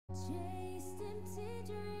Chased empty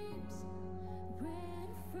dreams, ran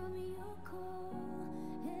from your call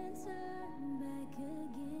and turned back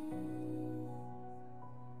again.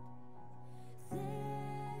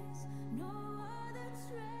 There's no other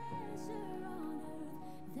treasure on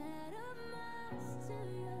earth that amounts to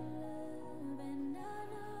your love, and I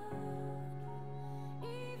know,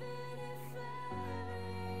 even if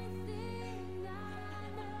everything I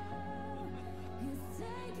know is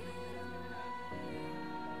taken away, I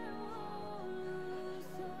won't lose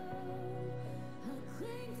hope. I'll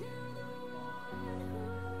cling to the one who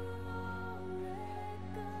won't let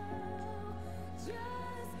go.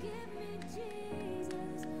 Just give me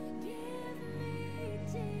Jesus, give me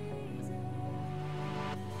Jesus.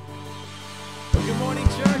 Good morning,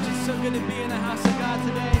 church. It's so good to be in the house of God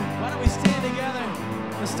today. Why don't we stand together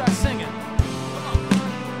and start singing? Come on.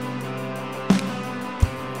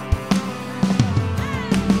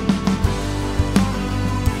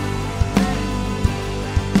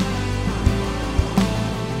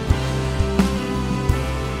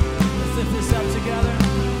 Let's lift this up together.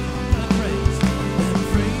 Let praise. Let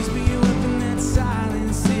praise be a weapon that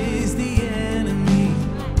silences the enemy.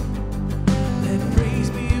 Let praise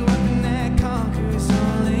be a weapon that conquers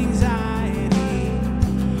all anxiety.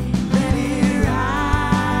 Let it rise.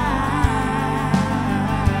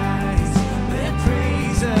 Let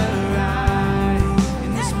praise arise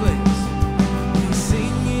in this place. We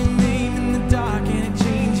sing your name in the dark and it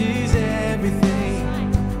changes everything.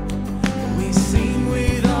 We sing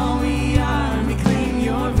with all we are and we claim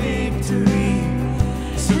your victory.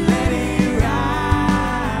 So let it rise.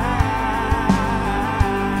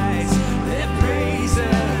 Let praise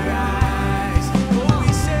arise. Oh,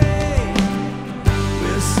 we say,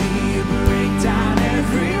 we'll see you break down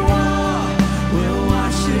every wall. We'll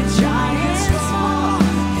watch the giants fall.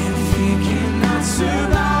 And fear cannot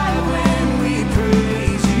survive when we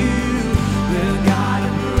praise you. We've got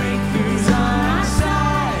breakthroughs on our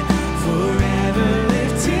side. Forever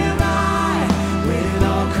lifted high. With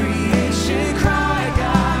all creation cry,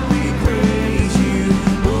 God, we praise you.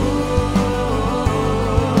 Oh,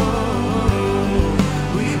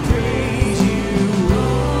 we praise you.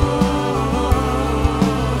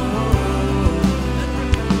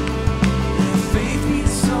 Let faith be the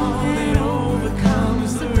song that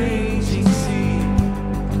overcomes the raging sea.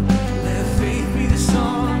 Let faith be the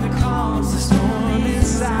song that calms the storm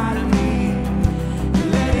inside of me.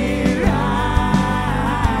 Let it rise.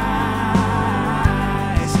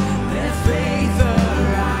 Let faith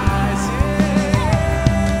arise.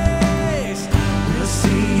 Yes. We'll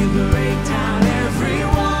see you break down every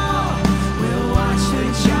wall. We'll watch the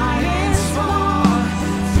giants fall.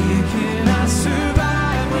 Fear cannot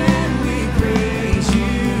survive when we praise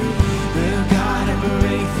you. We've got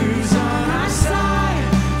breakthroughs on our side.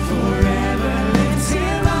 Forever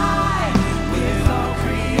lifted high. With all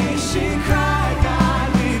creation cry, God,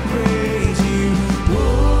 we praise you.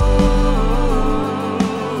 Oh,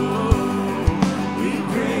 we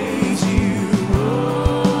praise you.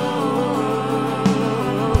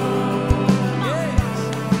 Yes.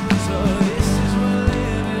 So this is what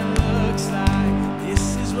living looks like. This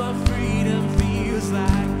is what freedom feels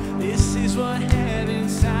like. This is what heaven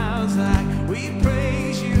sounds like. We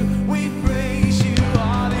praise you, we praise you.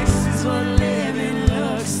 Oh, this is what living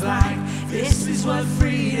looks like. This is what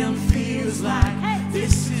freedom feels like.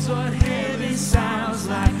 This is what heaven sounds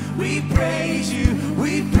like. We praise you,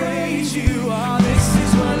 we praise you. Oh, this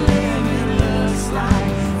is what living looks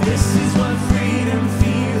like. This is what freedom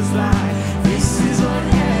feels like. This is what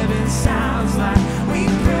heaven sounds like. We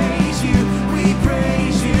praise you, we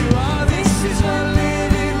praise you. Oh, this is what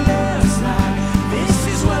living looks like. This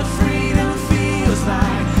is what freedom feels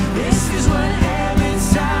like. This is what heaven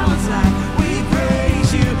sounds like. We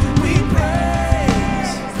praise you, we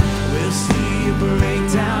praise. We'll see you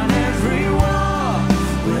break down every wall.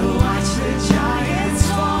 We'll watch the giants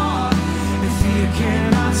fall. And fear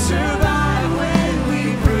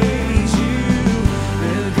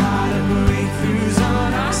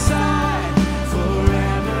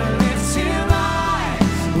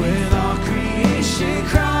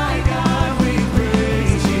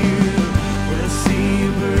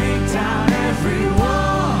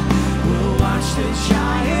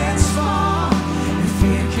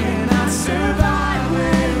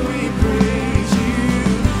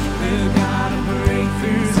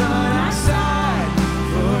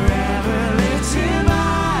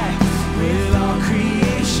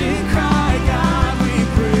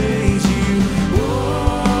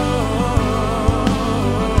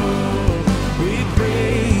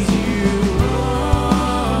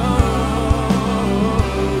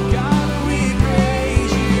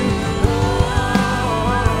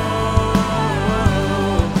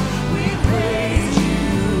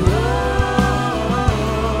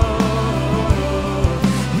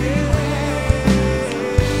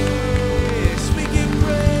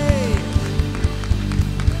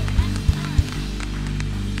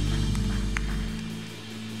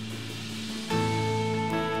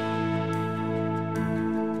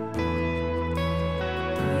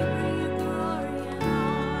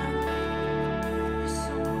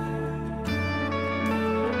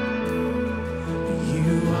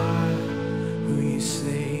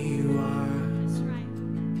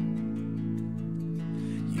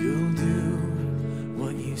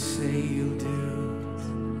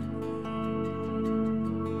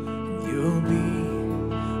will be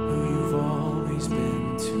who you've always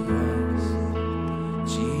been to us,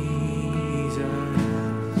 Jesus.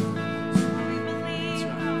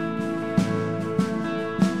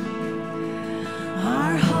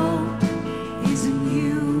 Our hope is in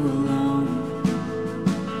you alone.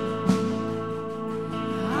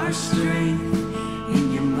 Our strength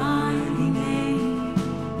in your mighty name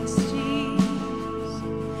is Jesus.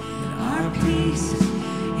 And our peace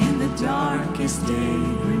in the darkest day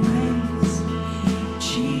remains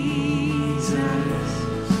Jesus.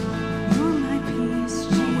 You're my peace,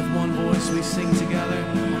 Jesus. With one voice we sing together.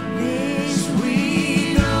 This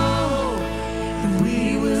we know, that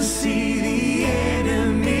we will see the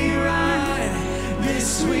enemy ride.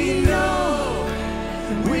 This we know,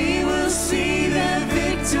 that we will see the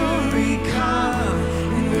victory come.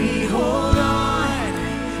 And we hold on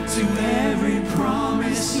to every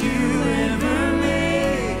promise you ever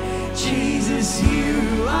made. Jesus,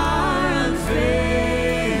 you are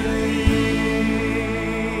unfailing.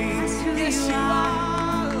 That's who you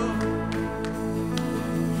are.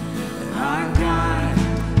 Our God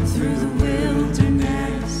through the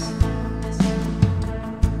wilderness.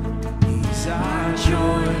 He's our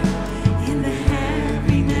joy in the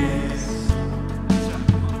heaviness.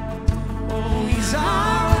 Oh, he's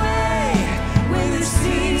our way when it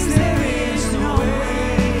seems there is no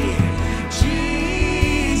way.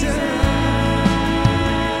 Jesus.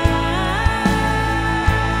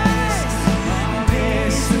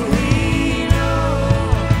 This we know,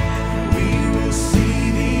 we will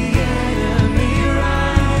see the enemy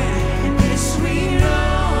ride. And this we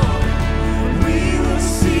know, we will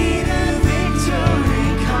see the victory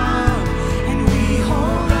come. And we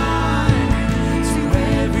hold on to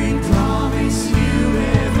every promise you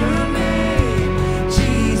ever made.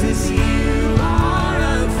 Jesus, you are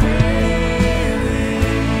unfailing.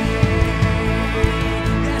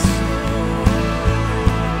 Yes, Lord.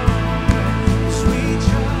 We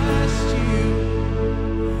trust you.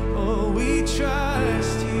 Oh, we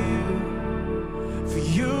trust you. For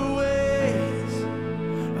your ways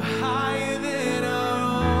are higher than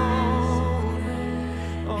our own.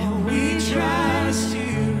 Oh, we trust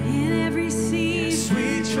you. In every Yes, season,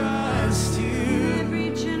 we trust you. every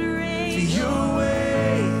For generation, your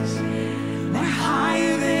ways are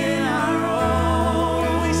higher than our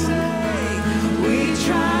own. we say, We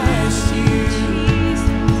trust you, Jesus.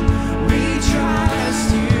 we trust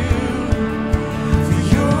you. For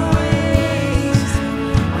your ways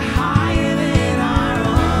are higher than our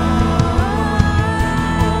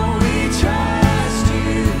own. We trust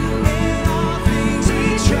you in all things. We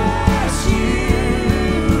trust you.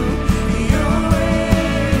 Your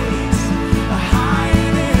ways are higher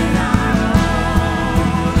than our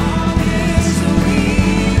own. This we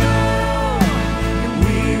know, that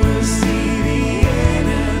we will see the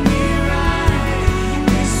enemy ride.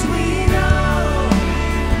 This we know,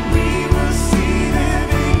 we will see the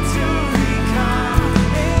victory come.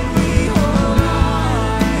 And we hold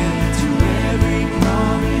on to every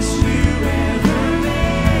promise you ever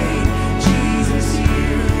made. Jesus,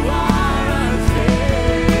 you are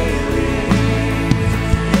unfailing.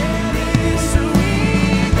 This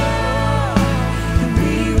we know, that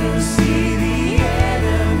we will see the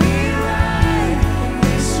enemy ride.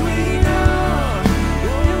 This we know,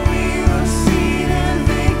 that we will see the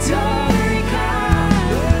victory come.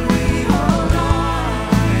 And we hold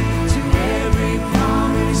on to every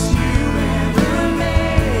promise you ever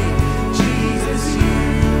made. Jesus,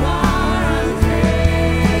 you are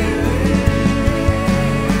unfailing.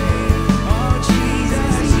 Oh,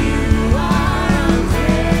 Jesus, you are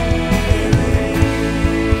unfailing.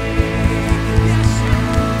 Yes,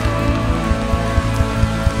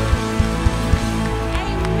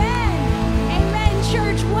 Amen. Amen,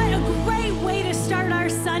 church. What a great way to start our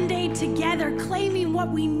Sunday together, claiming what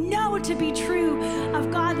we know to be true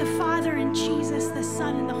of God the Father and Jesus the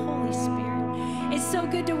Son and the Holy Spirit. It's so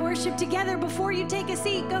good to worship together. Before you take a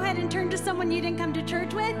seat, go ahead and turn to someone you didn't come to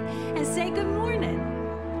church with and say good morning.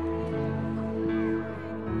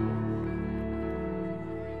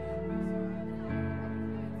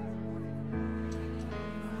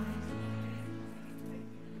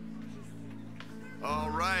 All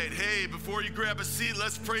right. Hey, before you grab a seat,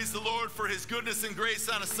 let's praise the Lord for his goodness and grace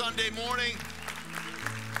on a Sunday morning.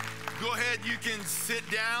 Go ahead, you can sit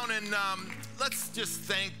down and let's just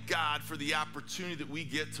thank God for the opportunity that we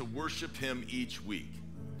get to worship him each week.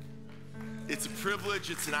 It's a privilege,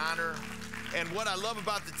 it's an honor. And what I love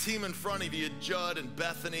about the team in front of you, Judd and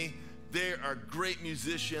Bethany, they are great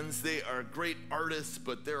musicians, they are great artists,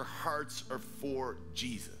 but their hearts are for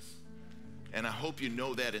Jesus. And I hope you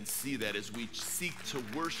know that and see that as we seek to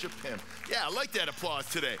worship him. Yeah, I like that applause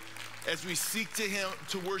today. as we seek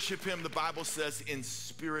to worship him, the Bible says, in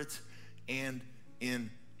spirit and in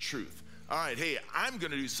truth. All right, hey, I'm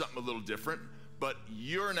gonna do something a little different, but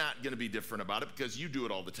you're not gonna be different about it because you do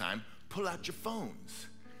it all the time. Pull out your phones.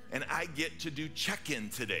 And I get to do check-in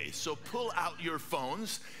today. So pull out your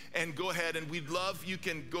phones and go ahead, and we'd love, you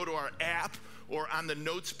can go to our app, or on the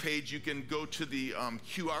notes page, you can go to the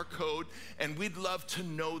QR code, and we'd love to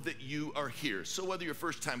know that you are here. So whether you're a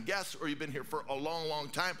first-time guest or you've been here for a long, long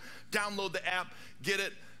time, download the app, get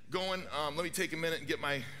it going. Let me take a minute and get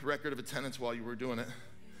my record of attendance while you were doing it.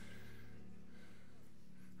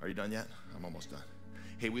 Are you done yet? I'm almost done.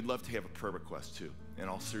 Hey, we'd love to have a prayer request too. In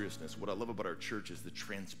all seriousness, what I love about our church is the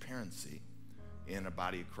transparency in a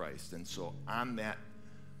body of Christ. And so on that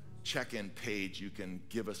check-in page, you can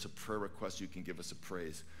give us a prayer request, you can give us a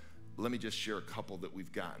praise. Let me just share a couple that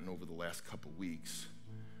we've gotten over the last couple weeks.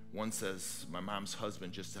 One says, my mom's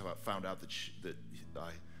husband just found out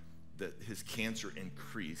that his cancer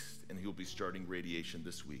increased and he'll be starting radiation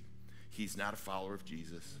this week. He's not a follower of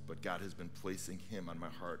Jesus, but God has been placing him on my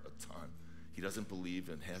heart a ton. He doesn't believe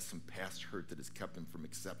and has some past hurt that has kept him from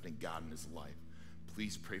accepting God in his life.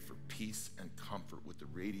 Please pray for peace and comfort with the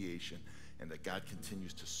radiation, and that God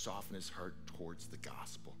continues to soften his heart towards the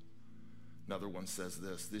gospel. Another one says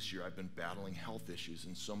this year I've been battling health issues,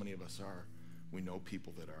 and so many of us are. We know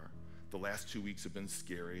people that are. The last 2 weeks have been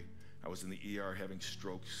scary. I was in the ER having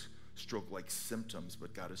stroke-like symptoms,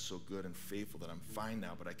 but God is so good and faithful that I'm fine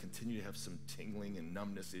now, but I continue to have some tingling and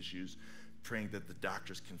numbness issues, praying that the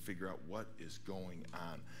doctors can figure out what is going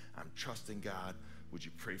on. I'm trusting God. Would you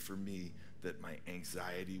pray for me that my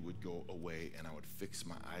anxiety would go away and I would fix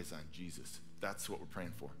my eyes on Jesus? That's what we're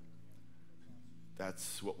praying for.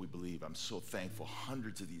 That's what we believe. I'm so thankful.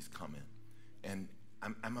 Hundreds of these come in. And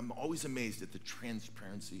I'm always amazed at the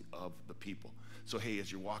transparency of the people. So hey,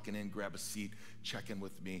 as you're walking in, grab a seat, check in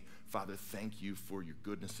with me. Father, thank you for your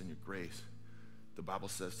goodness and your grace. The Bible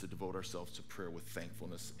says to devote ourselves to prayer with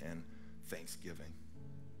thankfulness and thanksgiving.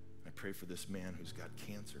 I pray for this man who's got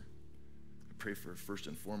cancer. I pray for, first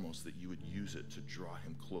and foremost, that you would use it to draw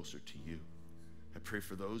him closer to you. I pray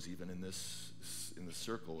for those even in the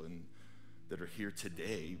circle and that are here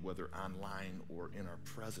today, whether online or in our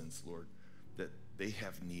presence, Lord, that they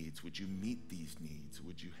have needs. Would you meet these needs?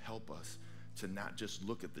 Would you help us to not just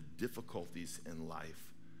look at the difficulties in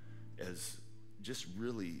life as just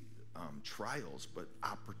really trials, but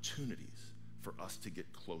opportunities for us to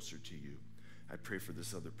get closer to you. I pray for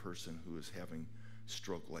this other person who is having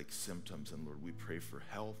stroke-like symptoms, and Lord, we pray for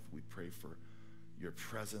health, we pray for your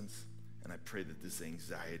presence, and I pray that this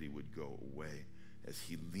anxiety would go away as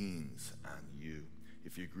he leans on you.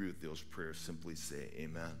 If you agree with those prayers, simply say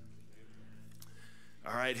amen.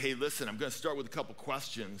 All right, hey, listen, I'm going to start with a couple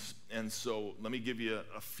questions, and so let me give you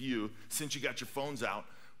a few. Since you got your phones out,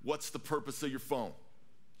 what's the purpose of your phone?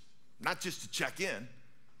 Not just to check in.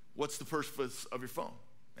 What's the purpose of your phone?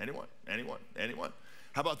 Anyone?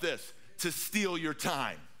 How about this? To steal your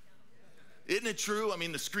time. Isn't it true? I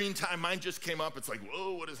mean, the screen time, mine just came up. It's like,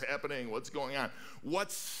 whoa, what is happening? What's going on?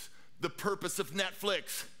 What's the purpose of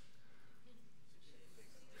Netflix?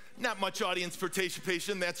 Not much audience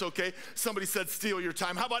participation, that's okay. Somebody said steal your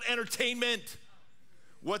time. How about entertainment?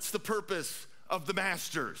 What's the purpose of the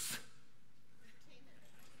Masters?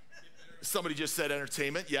 Somebody just said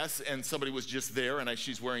entertainment, yes, and somebody was just there, and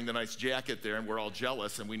she's wearing the nice jacket there, and we're all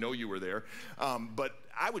jealous, and we know you were there. But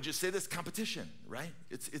I would just say this, competition, right?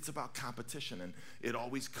 It's about competition, and it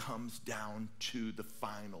always comes down to the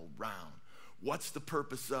final round. What's the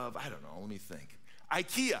purpose of, I don't know, let me think.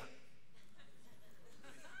 IKEA.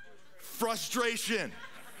 Frustration.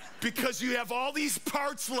 Because you have all these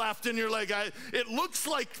parts left, and you're like, it looks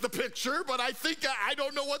like the picture, but I think I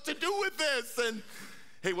don't know what to do with this. And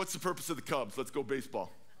hey, what's the purpose of the Cubs? Let's go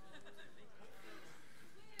baseball.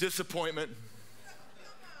 Disappointment.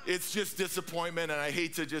 It's just disappointment, and I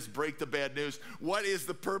hate to just break the bad news. What is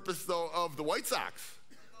the purpose, though, of the White Sox?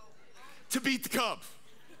 To beat the Cubs.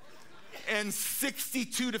 And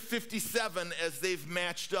 62-57 as they've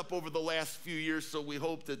matched up over the last few years, so we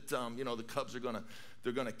hope that, the Cubs are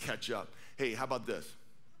they're gonna catch up. Hey, how about this?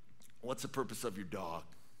 What's the purpose of your dog?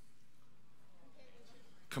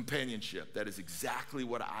 Companionship. That is exactly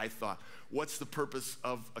what I thought. What's the purpose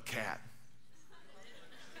of a cat?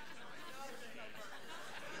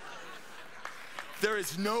 There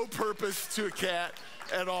is no purpose to a cat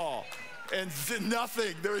at all. And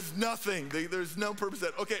nothing, there's nothing. There's no purpose.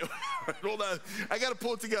 Okay, hold on. I got to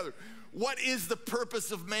pull it together. What is the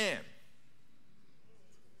purpose of man?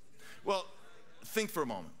 Well, think for a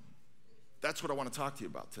moment. That's what I want to talk to you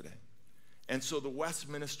about today. And so the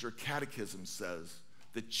Westminster Catechism says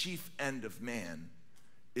the chief end of man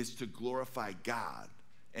is to glorify God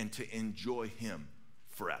and to enjoy him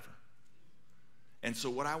forever. And so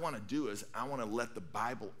what I want to do is I want to let the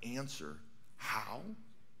Bible answer how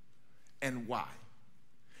and why.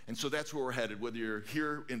 And so that's where we're headed. Whether you're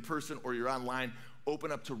here in person or you're online,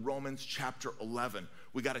 open up to Romans chapter 11.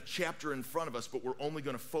 We got a chapter in front of us, but we're only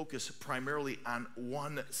going to focus primarily on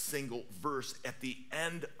one single verse at the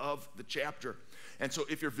end of the chapter. And so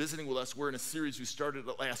if you're visiting with us, we're in a series we started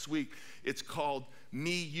last week. It's called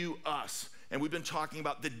Me, You, Us. And we've been talking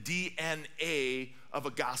about the DNA of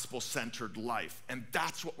a gospel-centered life. And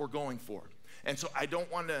that's what we're going for. And so I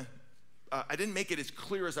didn't make it as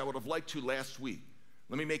clear as I would have liked to last week.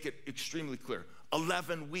 Let me make it extremely clear.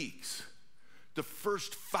 11 weeks. The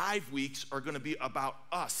first 5 weeks are going to be about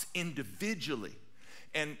us individually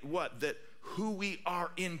and that who we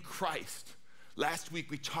are in Christ. Last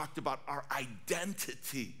week we talked about our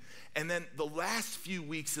identity. And then the last few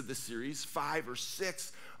weeks of the series, 5 or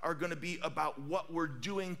 6, are going to be about what we're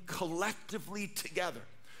doing collectively together.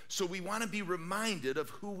 So we want to be reminded of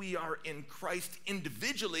who we are in Christ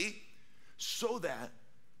individually so that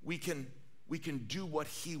we can do what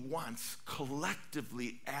he wants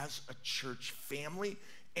collectively as a church family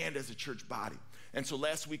and as a church body. And so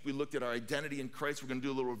last week we looked at our identity in Christ. We're going to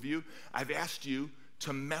do a little review. I've asked you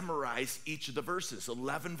to memorize each of the verses,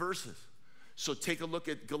 11 verses. So take a look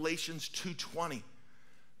at Galatians 2:20.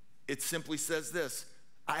 It simply says this: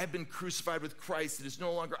 I have been crucified with Christ. It is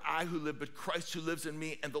no longer I who live, but Christ who lives in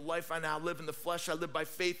me. And the life I now live in the flesh, I live by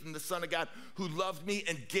faith in the Son of God who loved me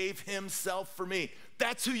and gave himself for me.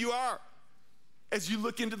 That's who you are. As you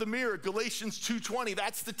look into the mirror, Galatians 2:20,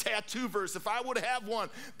 that's the tattoo verse. If I would have one,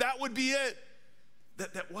 that would be it.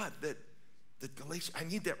 That Galatians, I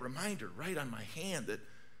need that reminder right on my hand that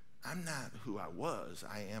I'm not who I was.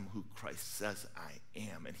 I am who Christ says I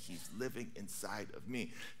am, and he's living inside of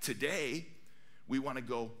me. Today, we want to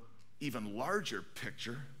go even larger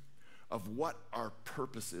picture of what our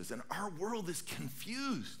purpose is. And our world is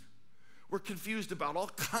confused. We're confused about all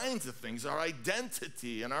kinds of things, our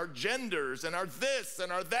identity and our genders and our this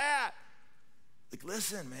and our that. Like,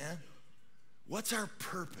 listen, man, what's our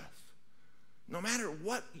purpose? No matter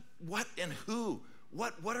what and who,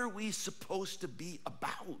 what are we supposed to be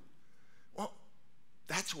about? Well,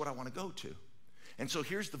 that's what I want to go to. And so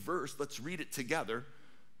here's the verse. Let's read it together.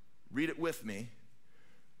 Read it with me.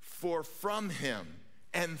 For from him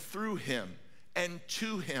and through him and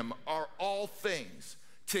to him are all things.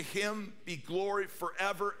 To him be glory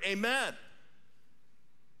forever. Amen.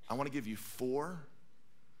 I want to give you 4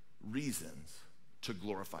 reasons to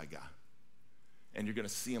glorify God. And you're going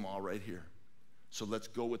to see them all right here. So let's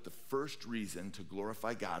go with the first reason to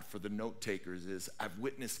glorify God for the note takers is I've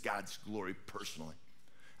witnessed God's glory personally.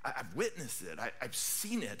 I've witnessed it. I've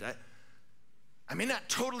seen it. I may not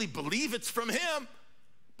totally believe it's from him,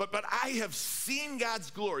 but I have seen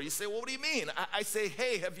God's glory. You say, well, what do you mean? I say,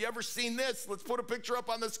 hey, have you ever seen this? Let's put a picture up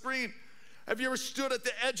on the screen. Have you ever stood at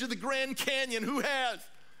the edge of the Grand Canyon? Who has?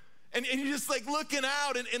 And you're just like looking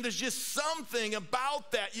out, and there's just something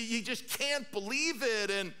about that. You just can't believe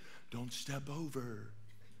it, and don't step over.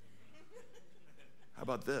 How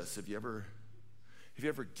about this? Have you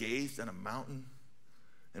ever gazed on a mountain?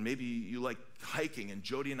 And maybe you like hiking, and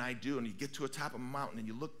Jody and I do, and you get to a top of a mountain and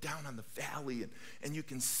you look down on the valley and you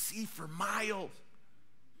can see for miles.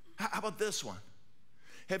 How about this one?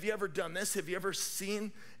 Have you ever done this? Have you ever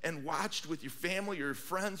seen and watched with your family or your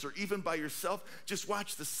friends or even by yourself, just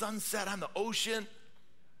watch the sunset on the ocean?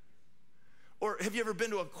 Or have you ever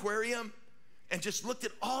been to an aquarium and just looked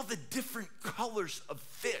at all the different colors of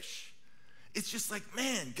fish? It's just like,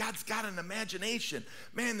 man, God's got an imagination.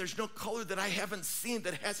 Man, there's no color that I haven't seen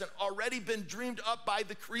that hasn't already been dreamed up by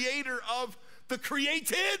the creator of the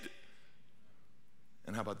created.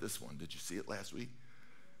 And how about this one? Did you see it last week?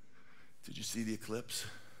 Did you see the eclipse?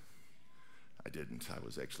 I didn't. I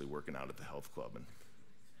was actually working out at the health club and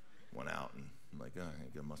went out, and I'm like, oh, I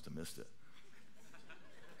think I must have missed it.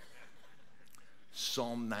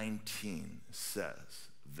 Psalm 19 says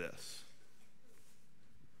this: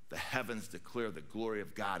 the heavens declare the glory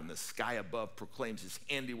of God, and the sky above proclaims his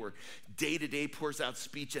handiwork. Day to day pours out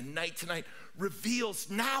speech, and night to night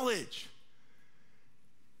reveals knowledge.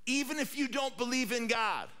 Even if you don't believe in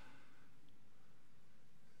God,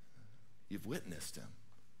 you've witnessed him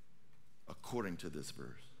according to this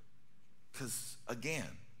verse. Because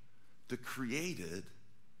again, the created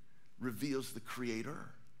reveals the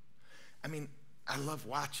creator. I mean, I love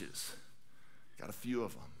watches. Got a few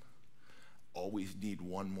of them. Always need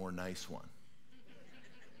one more nice one.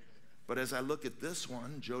 But as I look at this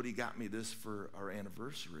one, Jody got me this for our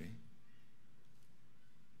anniversary.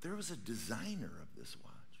 There was a designer of this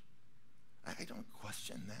watch. I don't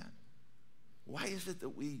question that. Why is it that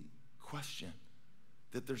we question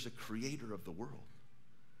that there's a creator of the world?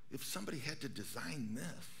 If somebody had to design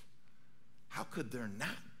this, how could there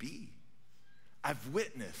not be? I've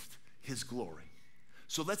witnessed his glory.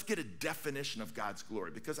 So let's get a definition of God's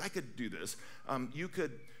glory, because I could do this. You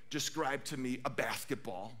could describe to me a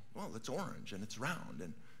basketball. Well, it's orange and it's round,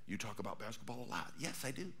 and you talk about basketball a lot. Yes,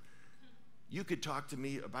 I do. You could talk to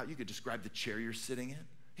me about, you could describe the chair you're sitting in.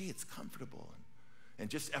 Hey, it's comfortable. And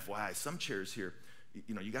just FYI, some chairs here,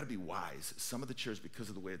 you know, you gotta be wise. Some of the chairs, because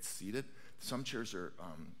of the way it's seated, some chairs are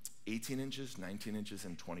 18 inches, 19 inches,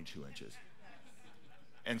 and 22 inches.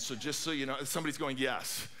 And so just so you know, somebody's going,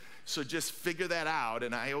 yes. So just figure that out,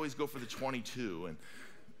 and I always go for the 22.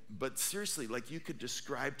 But seriously, like, you could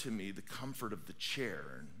describe to me the comfort of the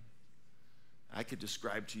chair, and I could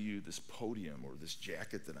describe to you this podium or this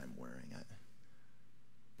jacket that I'm wearing.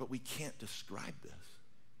 But we can't describe this.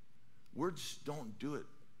 Words don't do it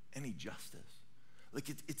any justice. Like,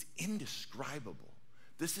 it's indescribable.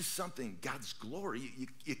 This is something, God's glory,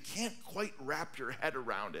 you can't quite wrap your head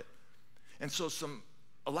around it. And so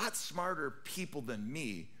a lot smarter people than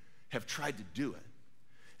me have tried to do it.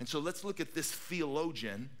 And so let's look at this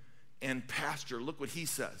theologian and pastor. Look what he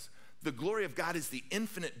says. The glory of God is the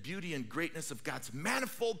infinite beauty and greatness of God's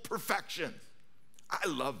manifold perfections. I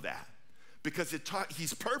love that, because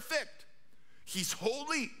he's perfect. He's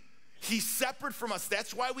holy. He's separate from us.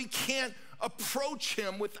 That's why we can't approach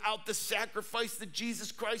him without the sacrifice that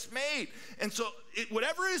Jesus Christ made. And so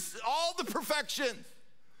whatever is all the perfections,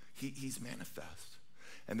 he's manifest.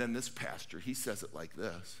 And then this pastor, he says it like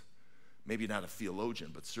this. Maybe not a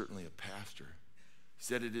theologian, but certainly a pastor. He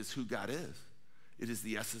said it is who God is. It is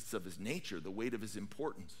the essence of his nature, the weight of his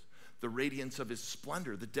importance, the radiance of his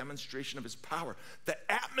splendor, the demonstration of his power, the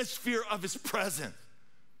atmosphere of his presence.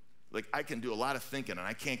 Like, I can do a lot of thinking, and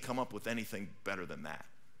I can't come up with anything better than that.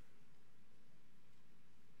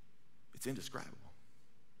 It's indescribable.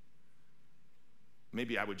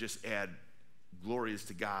 Maybe I would just add, glory is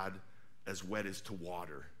to God as wet is to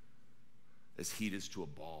water, as heat is to a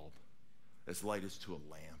bulb, as light is to a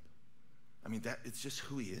lamp. I mean, it's just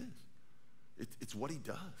who he is. It's what he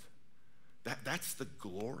does. That's the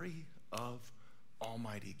glory of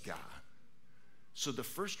Almighty God. So the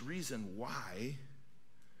first reason why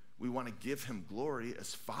we want to give him glory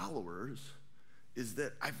as followers is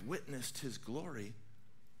that I've witnessed his glory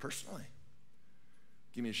personally.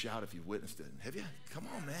 Give me a shout if you've witnessed it. Have you? Come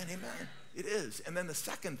on, man. Amen. It is. And then the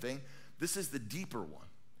second thing, this is the deeper one.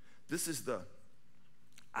 This is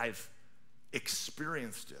I've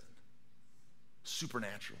experienced it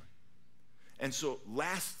supernaturally. And so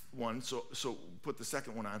last one, so put the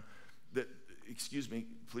second one on. Excuse me,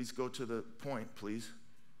 please go to the point, please.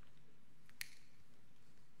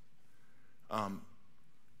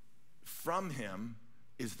 From him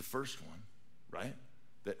is the first one, right?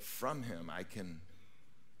 That from him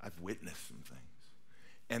I've witnessed some things.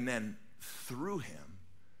 And then through him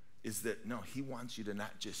is that, no, he wants you to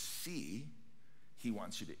not just see, he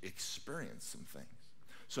wants you to experience some things.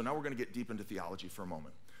 So now we're going to get deep into theology for a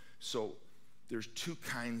moment. So there's two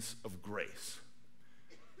kinds of grace.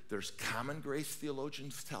 There's common grace,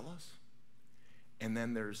 theologians tell us, and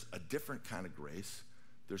then there's a different kind of grace.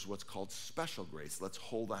 There's what's called special grace. Let's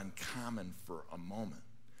hold on common for a moment.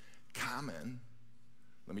 Common,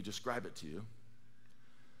 let me describe it to you.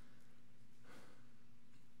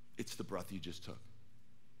 It's the breath you just took.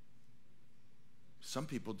 Some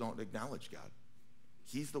people don't acknowledge God.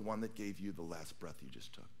 He's the one that gave you the last breath you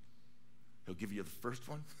just took. He'll give you the first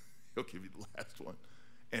one, he'll give you the last one.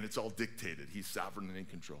 And it's all dictated. He's sovereign and in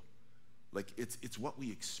control. Like, it's what we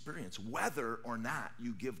experience, whether or not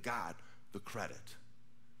you give God the credit.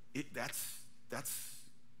 That's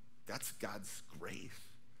God's grace.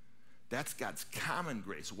 That's God's common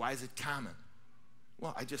grace. Why is it common?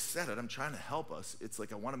 Well, I just said it. I'm trying to help us. It's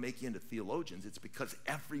like I want to make you into theologians. It's because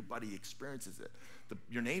everybody experiences it.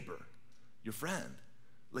 Your neighbor, your friend.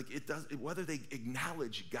 Like, whether they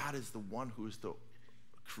acknowledge God as the one who is the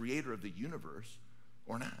creator of the universe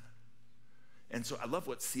or not. And so I love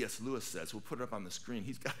what C.S. Lewis says. We'll put it up on the screen.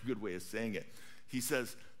 He's got a good way of saying it. He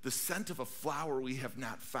says, the scent of a flower we have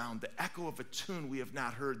not found, the echo of a tune we have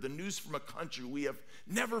not heard, the news from a country we have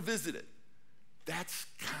never visited. That's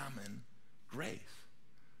common grace.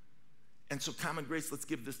 And so common grace, let's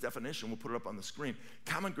give this definition. We'll put it up on the screen.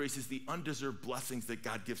 Common grace is the undeserved blessings that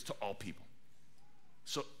God gives to all people.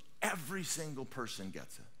 So every single person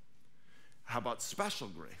gets it. How about special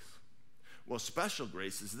grace? Well, special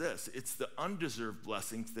grace is this. It's the undeserved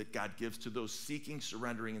blessings that God gives to those seeking,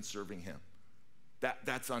 surrendering, and serving him.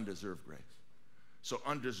 That's undeserved grace. So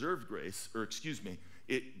undeserved grace,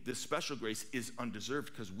 This special grace is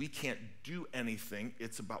undeserved because we can't do anything.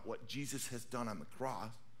 It's about what Jesus has done on the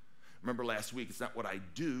cross. Remember last week, it's not what I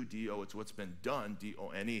do, D-O, it's what's been done,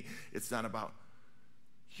 D-O-N-E. It's not about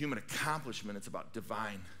human accomplishment, it's about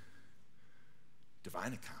divine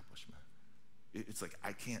accomplishment. It's like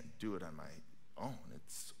I can't do it on my own.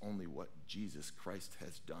 It's only what Jesus Christ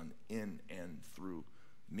has done in and through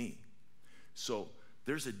me. So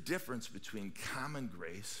there's a difference between common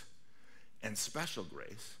grace and special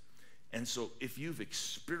grace. And so if you've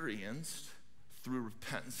experienced through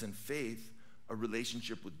repentance and faith a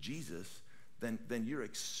relationship with Jesus, then you're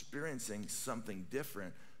experiencing something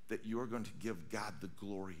different that you're going to give God the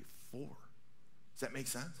glory for. Does that make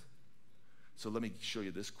sense? So let me show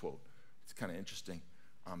you this quote. It's kind of interesting.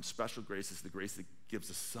 Special grace is the grace that gives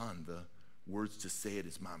a son the words to say at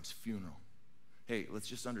his mom's funeral. Hey, let's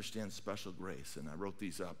just understand special grace. And I wrote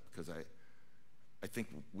these up because I think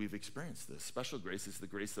we've experienced this. Special grace is the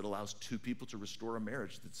grace that allows two people to restore a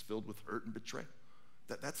marriage that's filled with hurt and betrayal.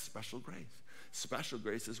 That's special grace. Special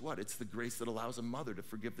grace is what? It's the grace that allows a mother to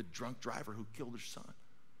forgive the drunk driver who killed her son.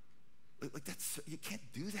 Like that's, you can't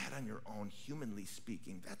do that on your own, humanly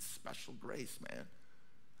speaking. That's special grace, man.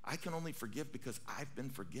 I can only forgive because I've been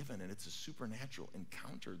forgiven, and it's a supernatural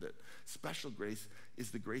encounter. That special grace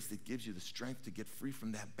is the grace that gives you the strength to get free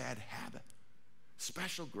from that bad habit.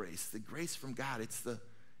 Special grace, the grace from God, it's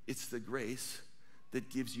the grace that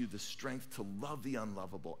gives you the strength to love the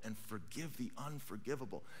unlovable and forgive the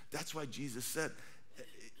unforgivable. That's why Jesus said,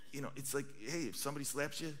 it's like, hey, if somebody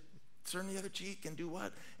slaps you, turn the other cheek and do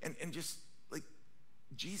what? And just like,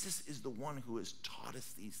 Jesus is the one who has taught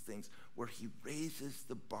us these things, where he raises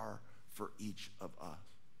the bar for each of us.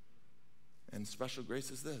 And special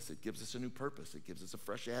grace is this. It gives us a new purpose. It gives us a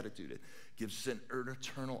fresh attitude. It gives us an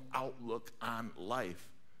eternal outlook on life.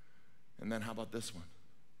 And then how about this one?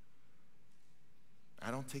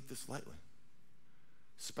 I don't take this lightly.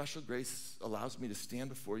 Special grace allows me to stand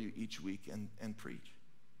before you each week and preach.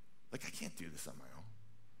 Like, I can't do this on my own.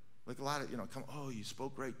 Like a lot of, you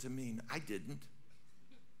spoke right to me. I didn't.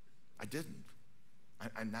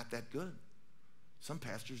 I'm not that good. Some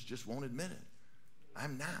pastors just won't admit it.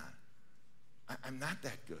 I'm not. I'm not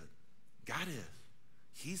that good. God is.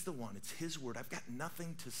 He's the one. It's his word. I've got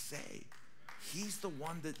nothing to say. He's the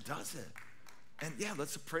one that does it. And yeah,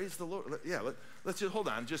 let's praise the Lord. Let's just hold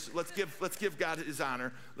on. Let's give God his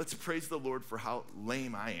honor. Let's praise the Lord for how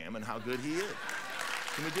lame I am and how good he is.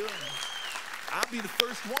 Can we do it? I'll be the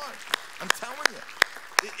first one. I'm telling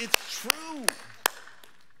you. It's true.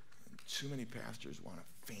 Too many pastors want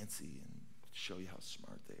to fancy and show you how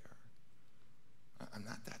smart they are. I'm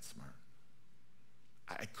not that smart.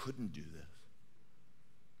 I couldn't do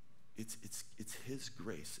this. It's his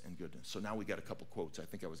grace and goodness. So now we got a couple quotes. I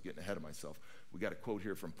think I was getting ahead of myself. We got a quote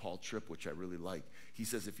here from Paul Tripp, which I really like. He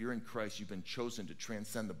says, if you're in Christ, you've been chosen to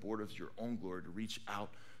transcend the borders of your own glory, to reach out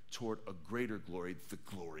toward a greater glory, the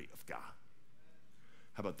glory of God.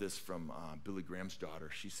 How about this from Billy Graham's daughter?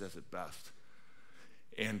 She says it best.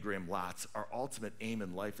 Anne Graham Lotz, our ultimate aim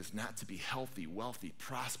in life is not to be healthy, wealthy,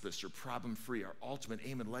 prosperous, or problem-free. Our ultimate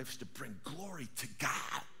aim in life is to bring glory to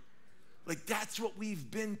God. Like, that's what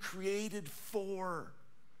we've been created for.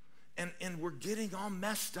 And we're getting all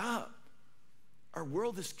messed up. Our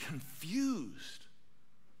world is confused.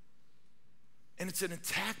 And it's an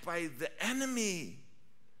attack by the enemy.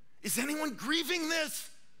 Is anyone grieving this?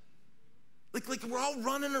 Like we're all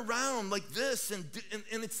running around like this, and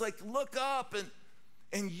it's like, look up,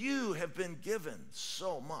 and you have been given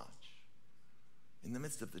so much in the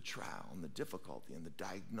midst of the trial and the difficulty and the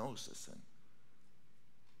diagnosis, and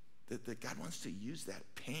that God wants to use that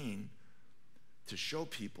pain to show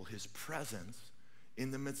people his presence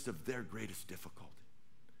in the midst of their greatest difficulty.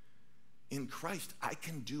 In Christ, I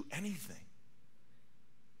can do anything.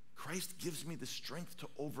 Christ gives me the strength to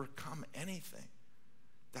overcome anything.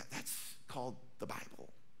 That's called the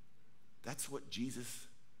Bible. That's what Jesus,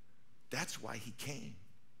 that's why he came.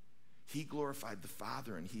 He glorified the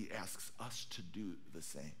Father, and he asks us to do the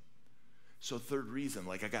same. So third reason,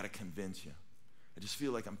 like, I got to convince you. I just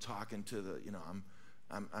feel like I'm talking to the,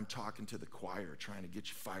 I'm talking to the choir, trying to get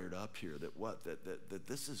you fired up here, that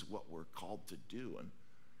this is what we're called to do.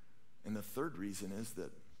 And the third reason is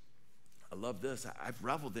that I love this. I've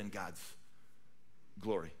reveled in God's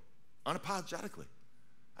glory, unapologetically.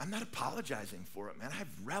 I'm not apologizing for it, man. I've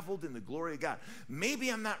reveled in the glory of God. Maybe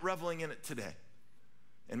I'm not reveling in it today.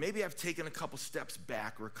 And maybe I've taken a couple steps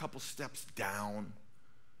back or a couple steps down.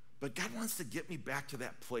 But God wants to get me back to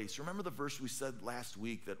that place. Remember the verse we said last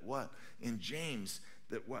week that what? In James,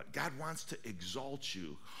 that what? God wants to exalt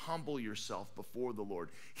you, humble yourself before the Lord.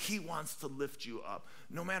 He wants to lift you up,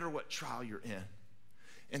 no matter what trial you're in.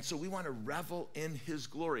 And so we want to revel in his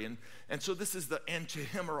glory. And so this is the "and to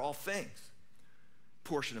him are all things"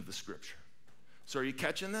 portion of the scripture. So are you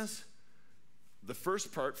catching this? The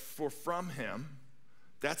first part, for from him,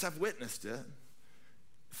 that's I've witnessed it.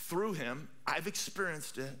 Through him, I've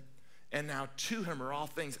experienced it. And now to him are all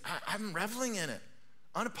things. I'm reveling in it,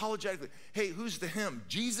 unapologetically. Hey, who's the him?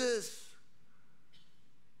 Jesus.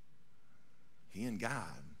 He and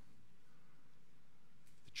God,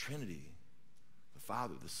 the Trinity, the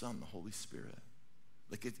Father, the Son, the Holy Spirit.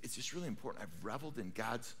 Like it's just really important. I've reveled in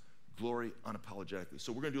God's glory unapologetically.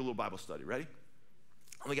 So we're going to do a little Bible study. Ready?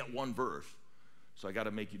 I only got one verse, so I got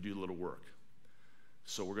to make you do a little work.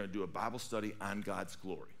 So we're going to do a Bible study on God's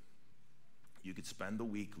glory. You could spend the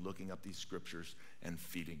week looking up these scriptures and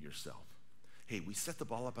feeding yourself. Hey, we set the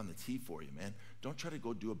ball up on the tee for you, man. Don't try to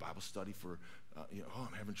go do a Bible study for, oh,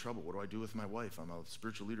 I'm having trouble. What do I do with my wife? I'm a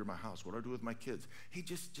spiritual leader in my house. What do I do with my kids? Hey,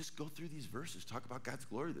 just go through these verses. Talk about God's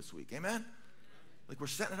glory this week. Amen? Like we're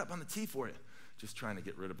setting it up on the tee for you. Just trying to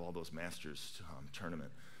get rid of all those Masters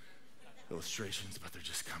tournament illustrations, but they're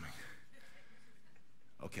just coming.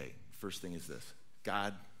 Okay, first thing is this.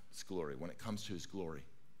 God's glory. When it comes to his glory,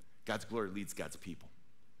 God's glory leads God's people.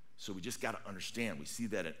 So we just got to understand. We see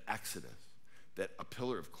that in Exodus, that a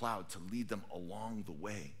pillar of cloud to lead them along the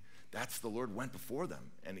way. That's the Lord went before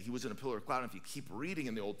them, and he was in a pillar of cloud. And if you keep reading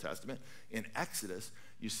in the Old Testament, in Exodus,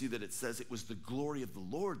 you see that it says it was the glory of the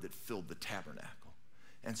Lord that filled the tabernacle.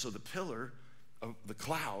 And so the pillar of the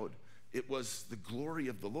cloud, it was the glory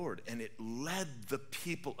of the Lord, and it led the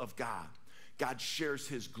people of God. God shares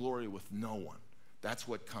his glory with no one. That's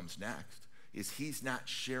what comes next, is he's not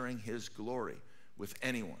sharing his glory with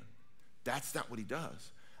anyone. That's not what he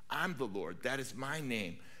does. I'm the Lord, that is my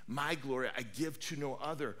name. My glory I give to no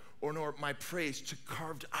other, or nor my praise to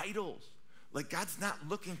carved idols. Like God's not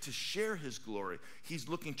looking to share his glory. He's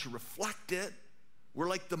looking to reflect it. We're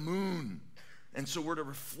like the moon. And so we're to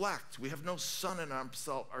reflect. We have no sun in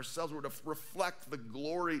ourselves. We're to reflect the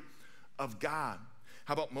glory of God.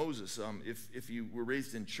 How about Moses? If you were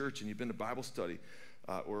raised in church and you've been to Bible study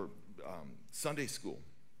or Sunday school,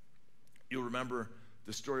 you'll remember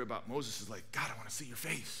the story about Moses is like, God, I want to see your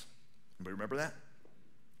face. Anybody remember that?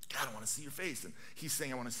 God, I want to see your face. And he's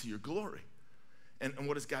saying, I want to see your glory. And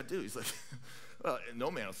what does God do? He's like, well, no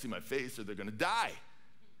man will see my face or they're going to die.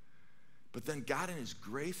 But then God in his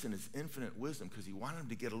grace and his infinite wisdom, because he wanted him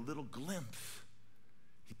to get a little glimpse,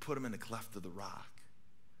 he put him in the cleft of the rock.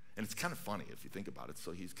 And it's kind of funny if you think about it.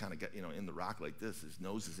 So he's kind of got, in the rock like this. His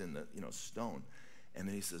nose is in the, stone. And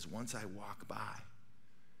then he says, once I walk by,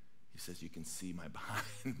 he says, you can see my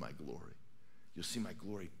behind my glory. You'll see my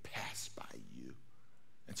glory pass by you.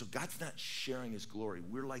 And so God's not sharing his glory.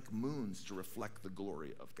 We're like moons to reflect the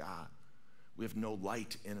glory of God. We have no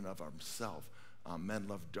light in and of ourselves. Men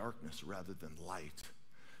love darkness rather than light.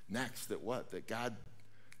 Next, that God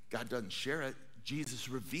doesn't share it. Jesus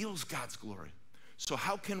reveals God's glory. So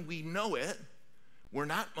how can we know it? We're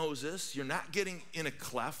not Moses. You're not getting in a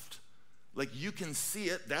cleft. Like you can see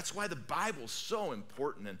it. That's why the Bible's so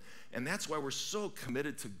important. And that's why we're so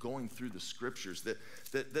committed to going through the scriptures. That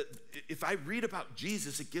if I read about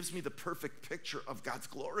Jesus, it gives me the perfect picture of God's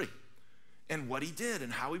glory and what he did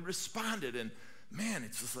and how he responded. And man,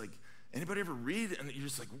 it's just like, anybody ever read and you're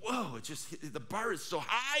just like, whoa, the bar is so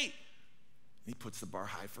high. And he puts the bar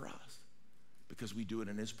high for us because we do it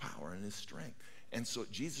in his power and his strength. And so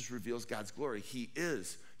Jesus reveals God's glory. He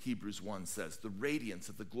is, Hebrews 1 says, the radiance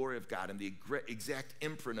of the glory of God and the exact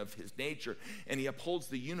imprint of his nature. And he upholds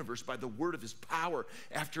the universe by the word of his power.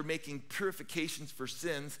 After making purifications for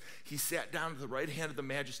sins, he sat down at the right hand of the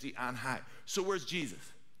majesty on high. So where's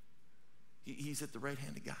Jesus? He's at the right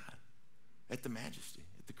hand of God, at the majesty,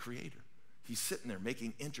 at the creator. He's sitting there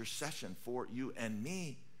making intercession for you and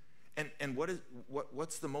me. And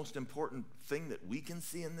what's the most important thing that we can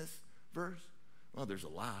see in this verse? Well, there's a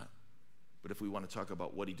lot. But if we want to talk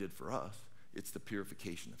about what he did for us, it's the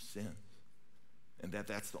purification of sins. And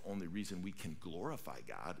that's the only reason we can glorify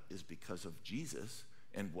God is because of Jesus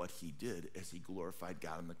and what he did as he glorified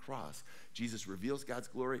God on the cross. Jesus reveals God's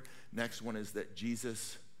glory. Next one is that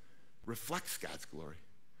Jesus reflects God's glory.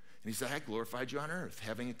 And he said, I glorified you on earth,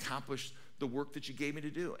 having accomplished the work that you gave me to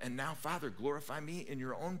do. And now, Father, glorify me in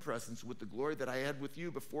your own presence with the glory that I had with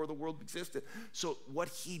you before the world existed. So what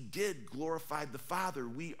he did glorified the Father.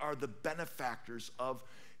 We are the benefactors of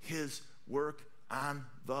his work on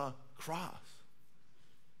the cross.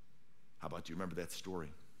 How about, do you remember that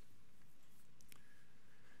story?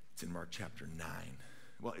 It's in Mark chapter 9.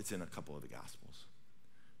 Well, it's in a couple of the Gospels.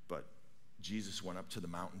 But Jesus went up to the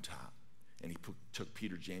mountaintop. And he took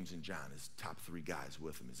Peter, James, and John, his top three guys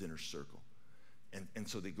with him, his inner circle. And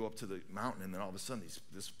so they go up to the mountain, and then all of a sudden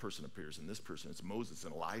this person appears, and this person, it's Moses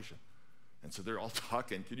and Elijah. And so they're all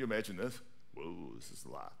talking. Can you imagine this? Whoa, this is a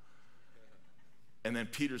lot. And then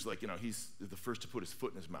Peter's like, he's the first to put his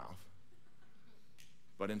foot in his mouth.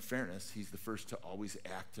 But in fairness, he's the first to always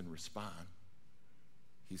act and respond.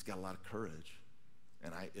 He's got a lot of courage,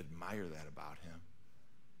 and I admire that about him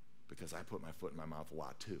because I put my foot in my mouth a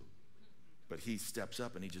lot too. But he steps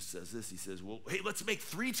up and he just says this. He says, well, hey, let's make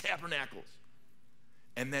 3 tabernacles.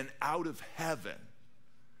 And then out of heaven,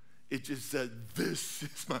 it just said, this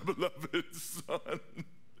is my beloved son.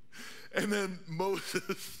 And then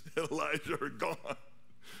Moses and Elijah are gone.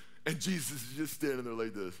 And Jesus is just standing there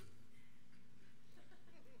like this.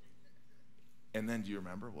 And then do you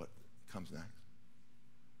remember what comes next?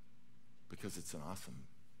 Because it's an awesome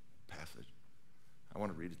passage. I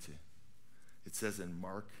want to read it to you. It says in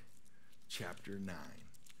Mark chapter 9,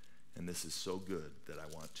 and this is so good that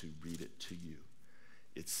I want to read it to you.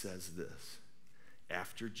 It says this,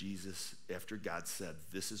 after God said,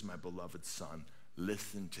 this is my beloved son,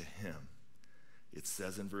 listen to him. It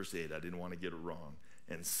says in verse 8, I didn't want to get it wrong,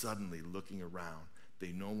 and suddenly looking around,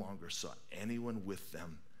 they no longer saw anyone with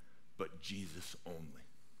them but Jesus only.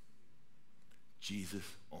 Jesus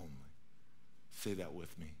only. Say that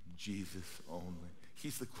with me. Jesus only.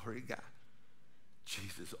 He's the glory of God.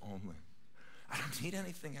 Jesus only. I don't need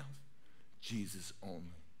anything else. Jesus only.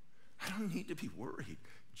 I don't need to be worried.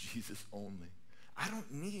 Jesus only. I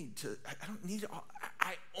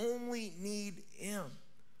only need him.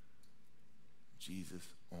 Jesus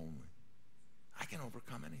only. I can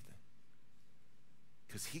overcome anything.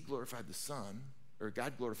 Because he glorified the Son, or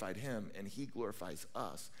God glorified him, and he glorifies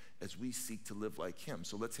us as we seek to live like him.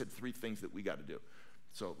 So let's hit 3 things that we got to do.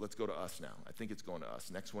 So let's go to us now. I think it's going to us.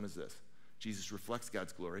 Next one is this. Jesus reflects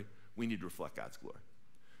God's glory. We need to reflect God's glory.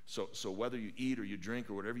 So whether you eat or you drink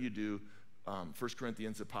or whatever you do, 1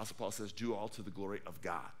 Corinthians, the Apostle Paul says, do all to the glory of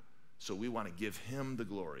God. So we want to give him the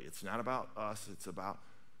glory. It's not about us, it's about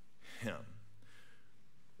him.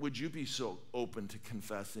 Would you be so open to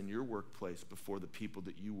confess in your workplace before the people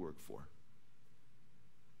that you work for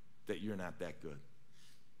that you're not that good,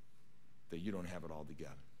 that you don't have it all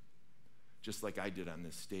together? Just like I did on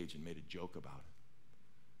this stage and made a joke about it.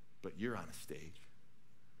 But you're on a stage.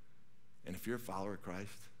 And if you're a follower of Christ,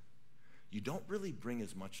 you don't really bring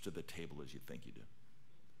as much to the table as you think you do.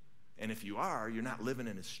 And if you are, you're not living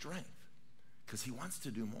in his strength because he wants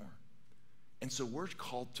to do more. And so we're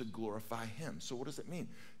called to glorify him. So what does it mean?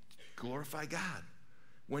 Glorify God.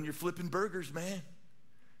 When you're flipping burgers, man,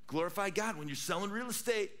 glorify God. When you're selling real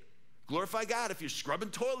estate, glorify God. If you're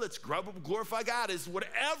scrubbing toilets, glorify God. Is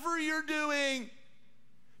whatever you're doing,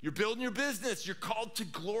 you're building your business, you're called to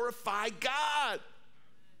glorify God.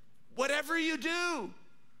 Whatever you do,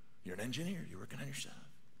 you're an engineer, you're working on yourself,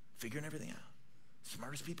 figuring everything out.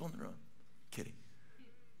 Smartest people in the room. Kidding.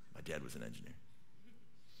 My dad was an engineer.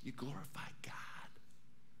 You glorify God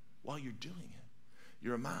while you're doing it.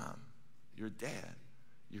 You're a mom, you're a dad.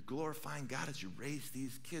 You're glorifying God as you raise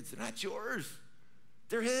these kids. They're not yours,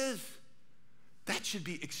 they're his. That should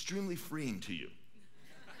be extremely freeing to you.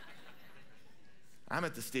 I'm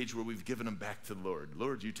at the stage where we've given them back to the Lord.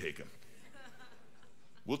 Lord, you take them.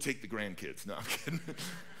 We'll take the grandkids. No, I'm kidding.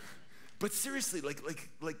 But seriously,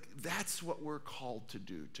 like that's what we're called to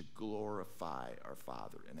do, to glorify our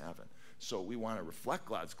Father in heaven. So we want to reflect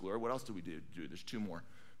God's glory. What else do we do? There's 2 more.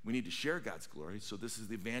 We need to share God's glory. So this is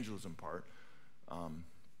the evangelism part.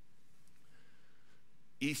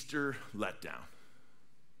 Easter letdown.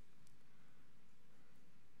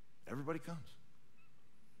 Everybody comes.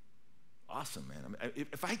 Awesome, man. I mean,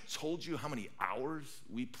 if I told you how many hours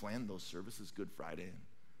we planned those services, Good Friday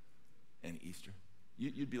and Easter,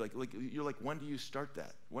 you'd be like, you're like, when do you start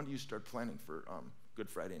that? When do you start planning for Good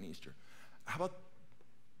Friday and Easter? How about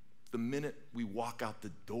the minute we walk out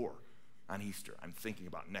the door on Easter? I'm thinking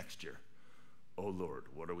about next year. Oh, Lord,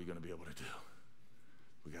 what are we going to be able to do?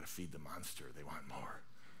 We got to feed the monster. They want more.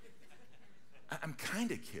 I'm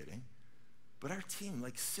kind of kidding. But our team,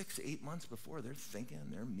 like 6-8 months before, they're thinking,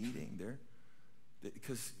 they're meeting,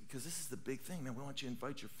 because this is the big thing, man. We want you to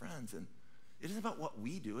invite your friends. And it isn't about what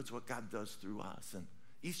we do, it's what God does through us. And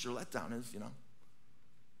Easter letdown is,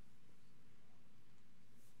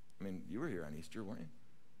 I mean, you were here on Easter, weren't you?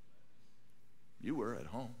 You were at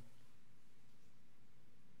home.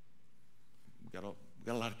 We got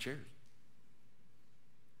a lot of chairs.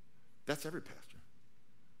 That's every pastor.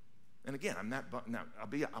 And again, I'll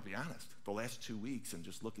be honest. The last 2 weeks, and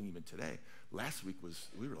just looking even today, last week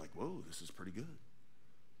we were like, whoa, this is pretty good.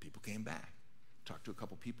 People came back. Talked to a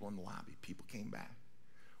couple people in the lobby. People came back.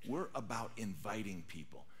 We're about inviting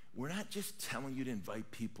people. We're not just telling you to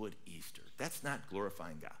invite people at Easter. That's not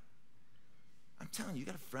glorifying God. I'm telling you, you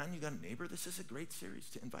got a friend, you got a neighbor, this is a great series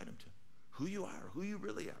to invite them to. Who you are, who you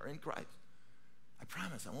really are in Christ. I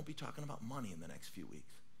promise I won't be talking about money in the next few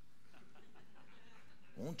weeks.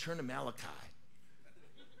 I won't turn to Malachi.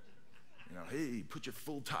 You know, hey, put your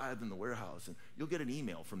full tithe in the warehouse, and you'll get an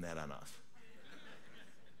email from that on us.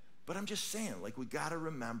 But I'm just saying, like, we got to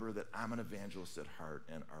remember that I'm an evangelist at heart,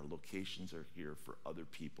 and our locations are here for other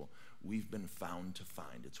people. We've been found to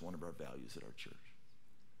find. It's one of our values at our church,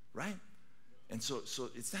 right? And so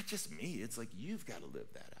it's not just me. It's like you've got to live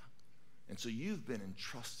that out. And so you've been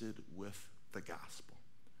entrusted with the gospel.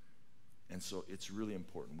 And so it's really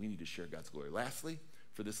important. We need to share God's glory. Lastly,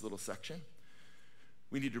 for this little section,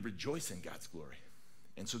 we need to rejoice in God's glory.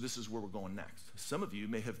 And so this is where we're going next. Some of you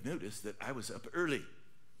may have noticed that I was up early.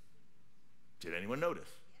 Did anyone notice?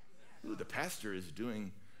 Ooh, the pastor is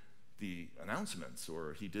doing the announcements,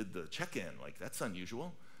 or he did the check-in. Like, that's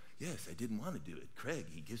unusual. Yes, I didn't want to do it. Craig,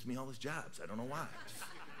 he gives me all his jobs. I don't know why.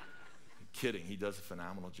 I'm kidding. He does a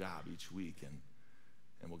phenomenal job each week,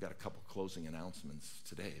 and we've got a couple closing announcements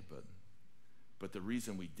today. But the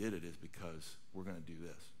reason we did it is because we're going to do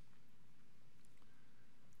this.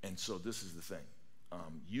 And so this is the thing.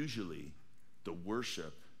 Usually, the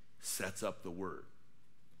worship sets up the word.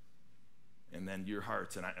 And then your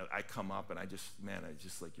hearts, and I come up and I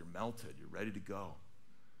just like, you're melted, you're ready to go.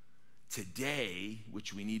 Today,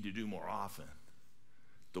 which we need to do more often,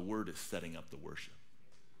 the word is setting up the worship.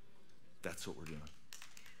 That's what we're doing.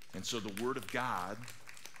 And so the word of God,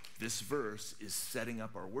 this verse, is setting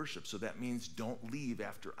up our worship. So that means don't leave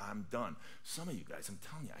after I'm done. Some of you guys, I'm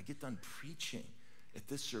telling you, I get done preaching at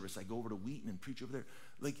this service. I go over to Wheaton and preach over there.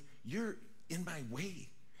 Like, you're in my way.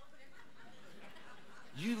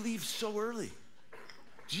 You leave so early.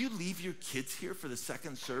 Do you leave your kids here for the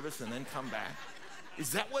second service and then come back?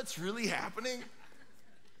 Is that what's really happening?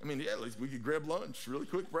 I mean, yeah, we could grab lunch, really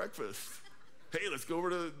quick breakfast. Hey, let's go over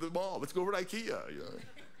to the mall. Let's go over to IKEA. You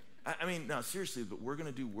know? I mean, no, seriously, but we're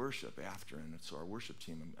going to do worship after. And so our worship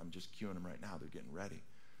team, I'm just cueing them right now. They're getting ready.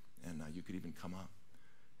 And you could even come up.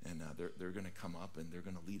 And they're going to come up and they're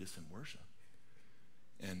going to lead us in worship.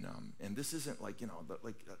 And this isn't like, you know,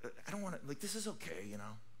 like, I don't want to, like, this is okay, you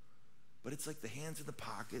know, but it's like the hands in the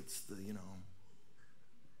pockets, you know,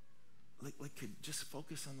 like just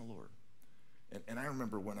focus on the Lord. And I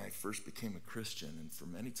remember when I first became a Christian, and for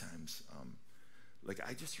many times, like,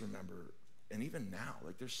 I just remember, and even now,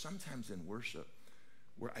 like, there's sometimes in worship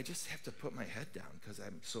where I just have to put my head down because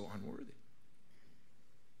I'm so unworthy.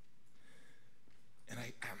 And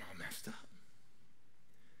I'm all messed up.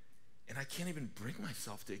 And I can't even bring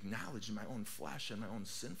myself to acknowledge my own flesh and my own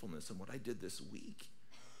sinfulness and what I did this week.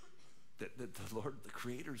 That the Lord, the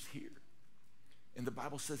Creator's here. And the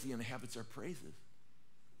Bible says he inhabits our praises.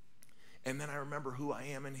 And then I remember who I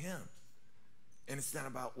am in him. And it's not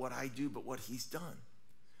about what I do, but what he's done.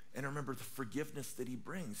 And I remember the forgiveness that he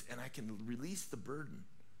brings. And I can release the burden.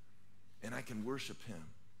 And I can worship him.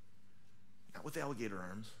 Not with alligator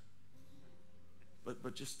arms.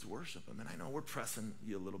 But just to worship him. And I know we're pressing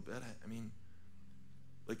you a little bit. I mean,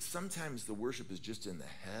 like, sometimes the worship is just in the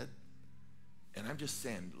head. And I'm just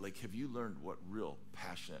saying, like, have you learned what real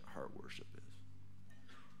passionate heart worship is?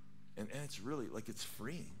 And it's really, like, it's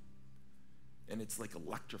freeing. And it's like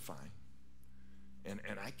electrifying. And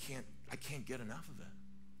I can't get enough of it.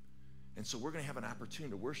 And so we're going to have an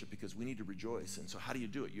opportunity to worship because we need to rejoice. And so how do you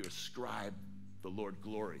do it? You ascribe the Lord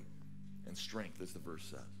glory and strength, as the verse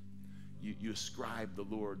says. You ascribe the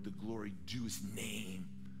Lord the glory due his name.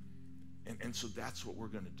 And so that's what we're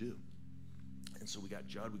going to do. And so we got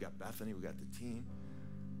Judd, we got Bethany, we got the team.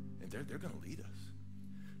 And they're going to lead us.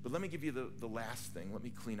 But let me give you the last thing. Let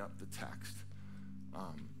me clean up the text.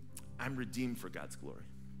 I'm redeemed for God's glory.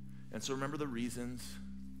 And so remember the reasons.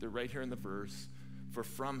 They're right here in the verse. For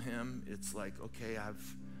from him, it's like, okay,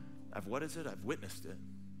 I've what is it? I've witnessed it.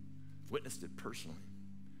 I've witnessed it personally.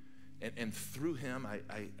 And through him,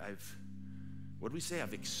 I've, what do we say?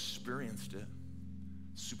 I've experienced it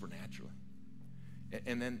supernaturally.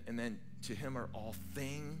 And then to him are all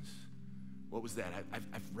things. What was that?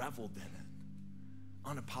 I've reveled in it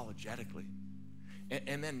unapologetically.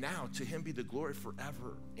 And then now to him be the glory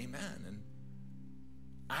forever. Amen. And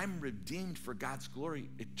I'm redeemed for God's glory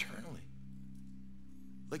eternally.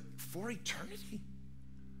 Like, for eternity.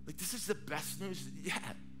 Like, this is the best news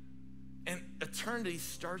yet. And eternity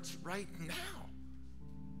starts right now.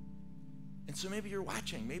 And so maybe you're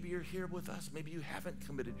watching. Maybe you're here with us. Maybe you haven't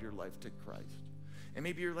committed your life to Christ. And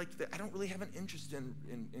maybe you're like, I don't really have an interest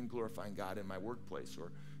in glorifying God in my workplace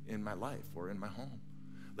or in my life or in my home.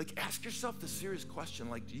 Like, ask yourself the serious question,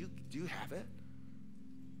 like, do you have it?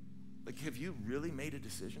 Like, have you really made a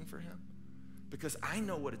decision for him? Because I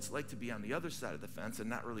know what it's like to be on the other side of the fence and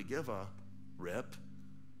not really give a rip.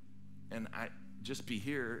 And I just be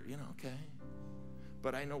here, you know, okay.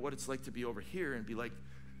 But I know what it's like to be over here and be like,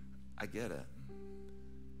 I get it.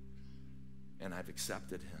 And I've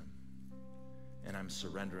accepted him. And I'm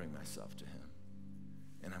surrendering myself to him.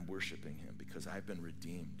 And I'm worshiping him because I've been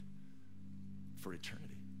redeemed for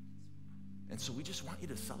eternity. And so we just want you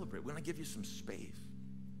to celebrate. We want to give you some space.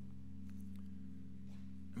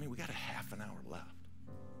 I mean, we got a half an hour left.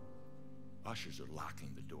 Ushers are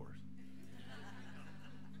locking the doors.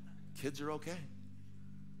 Kids are okay.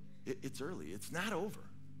 It's early. It's not over.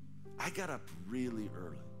 I got up really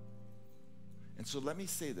early. And so let me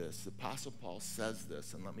say this. The Apostle Paul says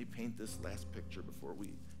this, and let me paint this last picture before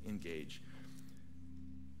we engage.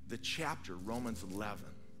 The chapter, Romans 11,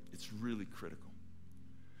 it's really critical.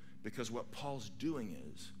 Because what Paul's doing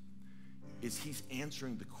is he's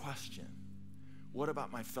answering the question, what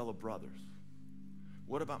about my fellow brothers?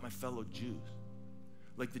 What about my fellow Jews?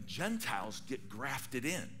 Like, the Gentiles get grafted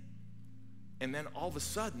in. And then all of a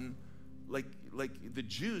sudden, like the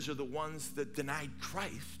Jews are the ones that denied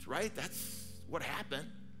Christ, right? That's what happened.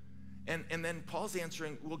 And then Paul's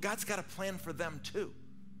answering, well, God's got a plan for them too.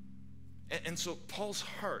 And so Paul's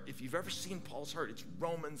heart, if you've ever seen Paul's heart, it's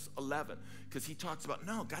Romans 11, because he talks about,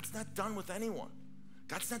 no, God's not done with anyone.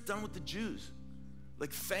 God's not done with the Jews.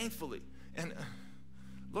 Like, thankfully. And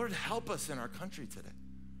Lord, help us in our country today.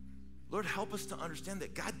 Lord, help us to understand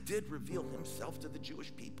that God did reveal himself to the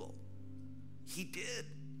Jewish people. He did.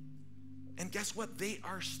 And guess what? They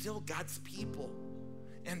are still God's people.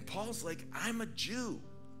 And Paul's like, I'm a Jew.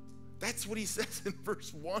 That's what he says in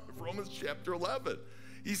verse 1 of Romans chapter 11.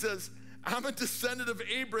 He says, I'm a descendant of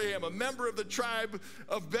Abraham, a member of the tribe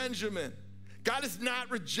of Benjamin. God has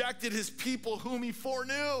not rejected his people whom he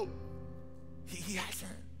foreknew. He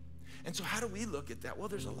hasn't. And so how do we look at that? Well,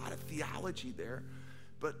 there's a lot of theology there,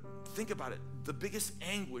 but think about it. The biggest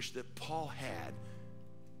anguish that Paul had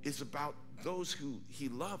is about those who he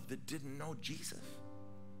loved that didn't know Jesus.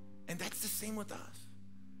 And that's the same with us.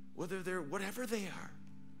 Whether they're whatever they are,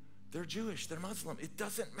 they're Jewish, they're Muslim, it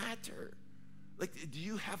doesn't matter. Like, do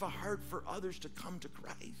you have a heart for others to come to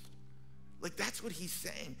Christ? Like, that's what he's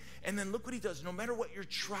saying. And then look what he does. No matter what your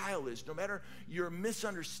trial is, no matter your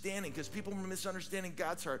misunderstanding, because people are misunderstanding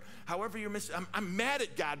God's heart. However I'm mad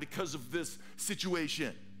at God because of this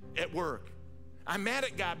situation at work. I'm mad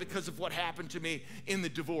at God because of what happened to me in the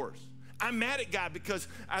divorce. I'm mad at God because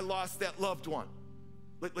I lost that loved one.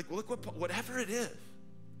 Look what, whatever it is.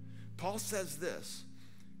 Paul says this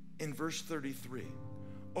in verse 33.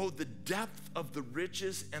 Oh, the depth of the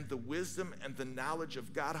riches and the wisdom and the knowledge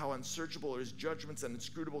of God, how unsearchable are his judgments and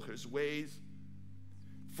inscrutable his ways.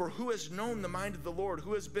 For who has known the mind of the Lord?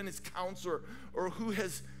 Who has been his counselor? Or who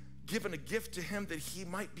has given a gift to him that he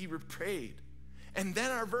might be repaid? And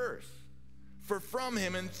then our verse, for from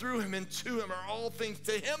him and through him and to him are all things.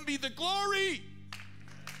 To him be the glory.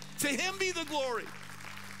 To him be the glory.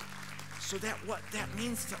 So that what that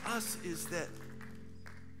means to us is that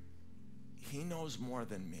he knows more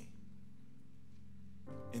than me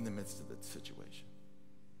in the midst of the situation.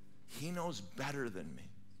 He knows better than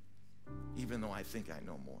me, even though I think I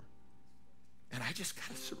know more. And I just got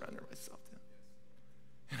to surrender myself to him.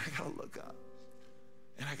 And I got to look up.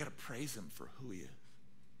 And I got to praise him for who he is.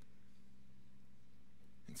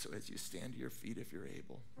 And so as you stand to your feet, if you're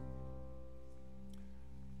able,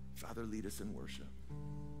 Father, lead us in worship.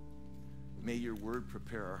 May your word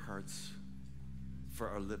prepare our hearts for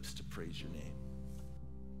our lips to praise your name.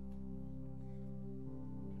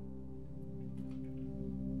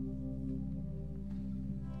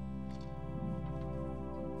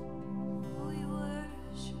 We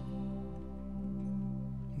worship.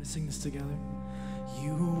 I'm gonna sing this together.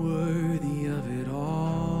 You are worthy of it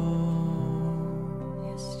all.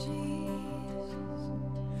 Yes, Jesus.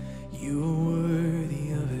 You are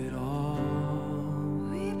worthy of it all.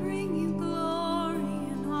 We bring you glory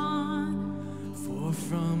and honor. For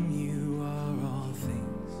from you are all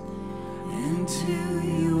things, and To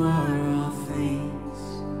you are all things.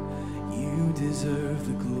 You deserve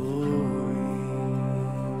the glory.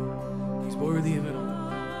 He's worthy of it all.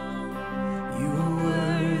 You are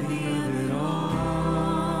worthy of it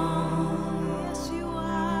all. Yes, you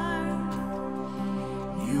are.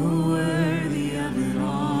 You are worthy of it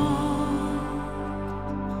all.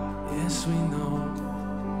 Yes, we know.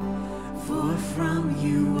 For from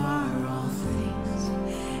you are all things,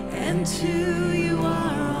 and to you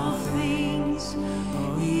are all things.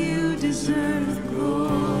 You deserve the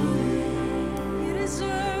glory. You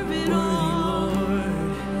deserve it Worthy, all. Lord.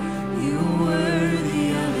 You are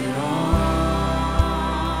worthy of it all.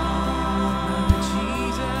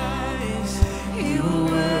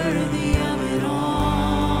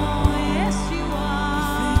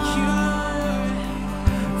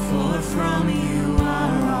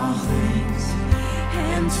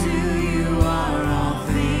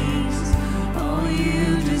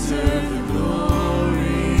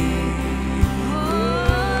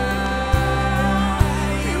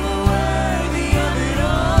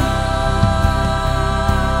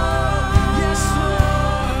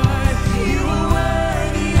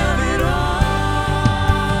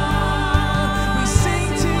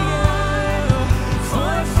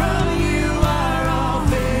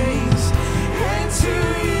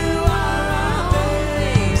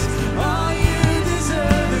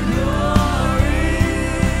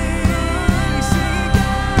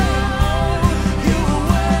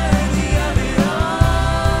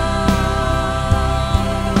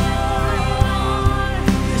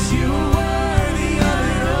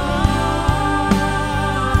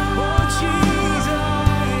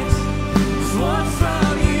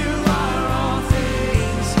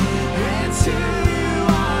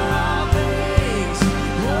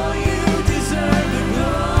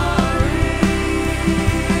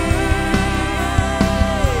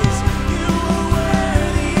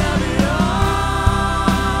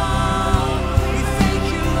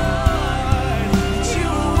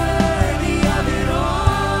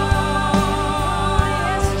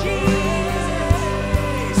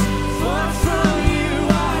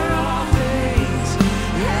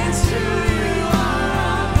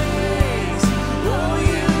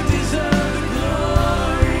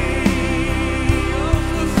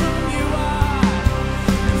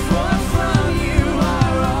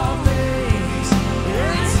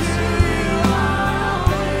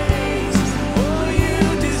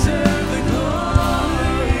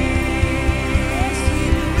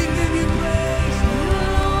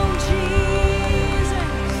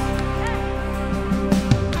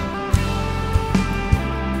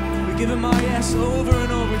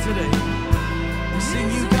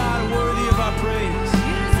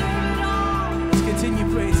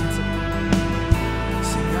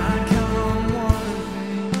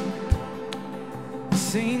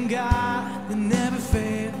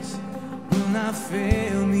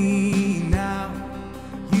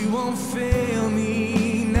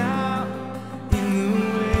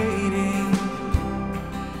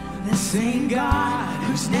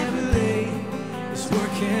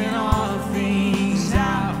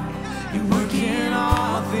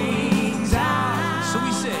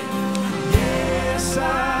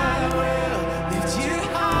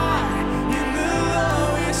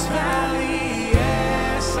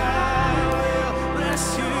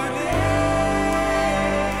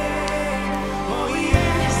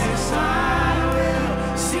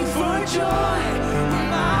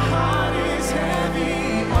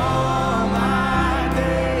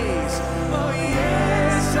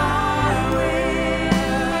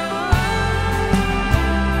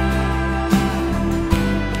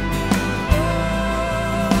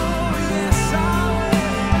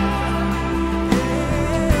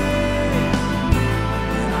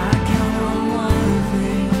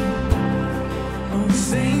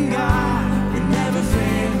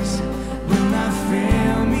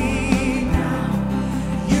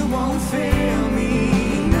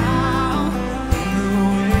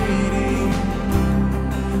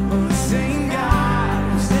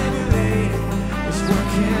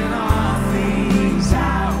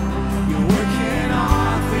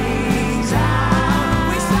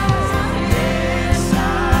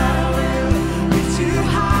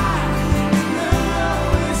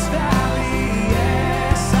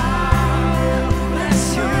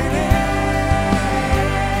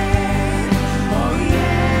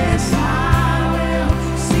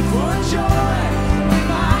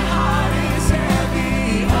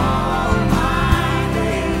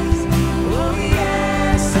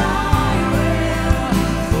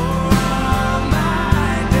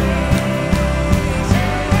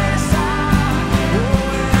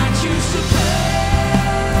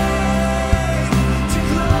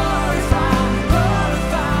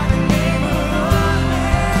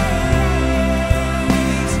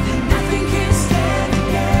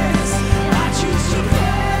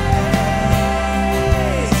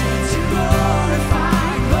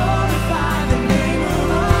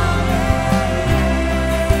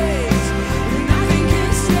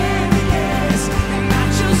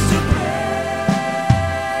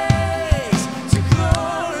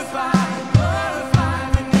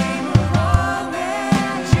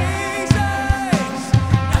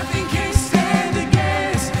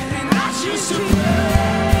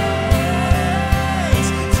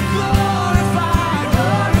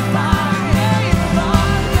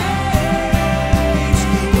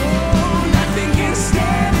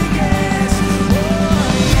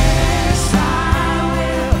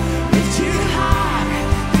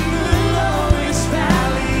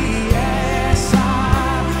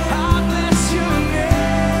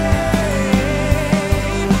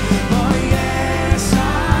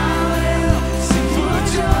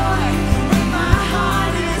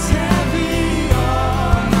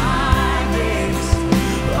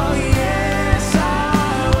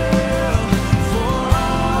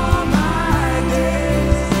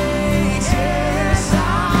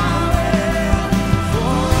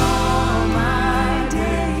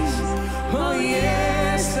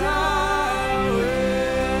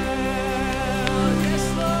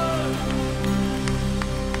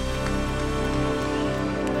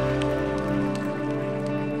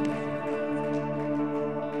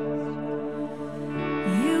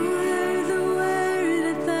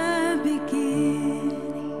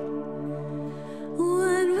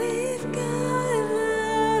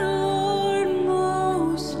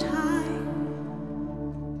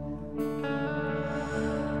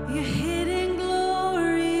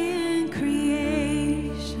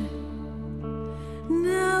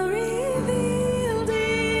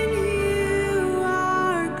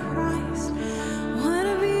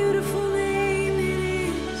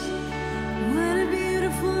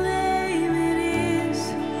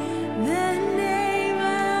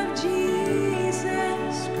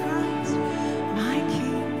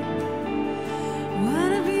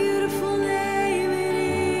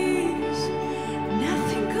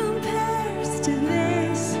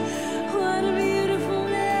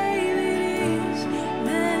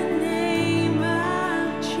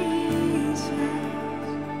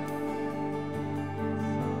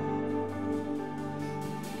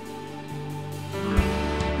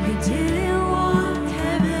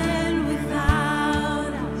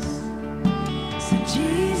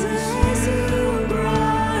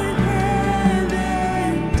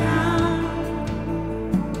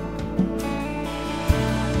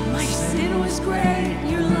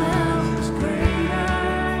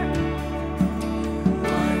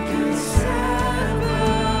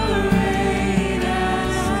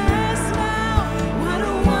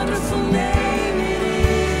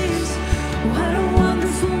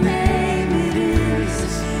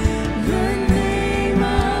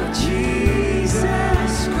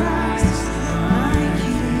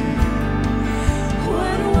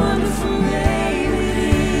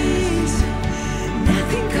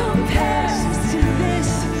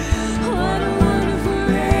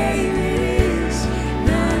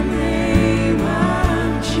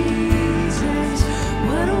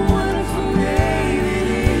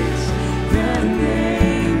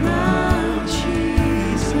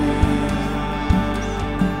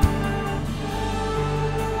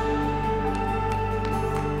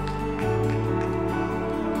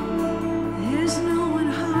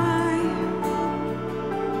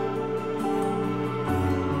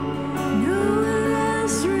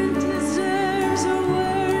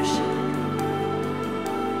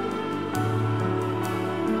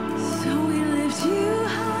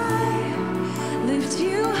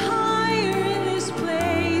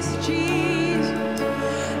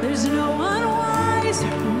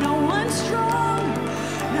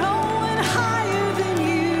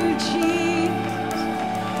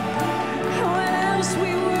 Jesus,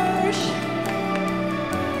 we worship.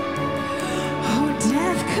 Oh,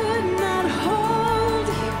 death could not hold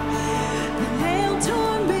you. The nail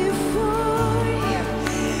torn before you.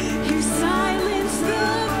 You silenced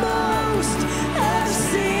the boast of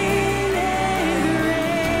sin and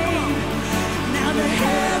grave. Now the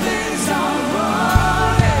heavens are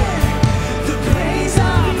roaring the praise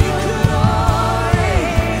of your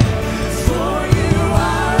glory. For you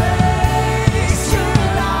are raised to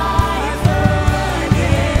life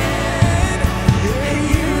again.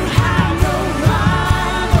 You have no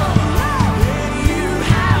rival, and you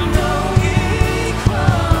have no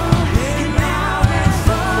equal. Now and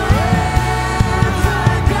forever,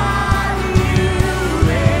 God, you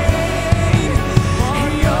reign.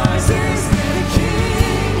 And yours is the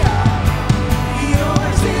kingdom,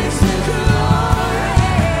 yours is the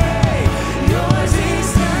glory, yours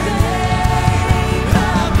is the name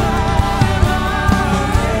above all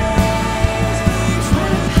names.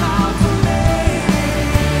 What a powerful name it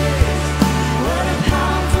is! What a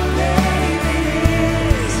powerful name it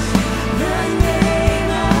is! The name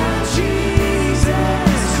of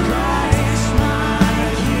Jesus Christ,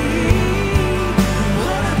 my King.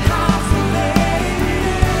 What a powerful name it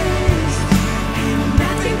is, and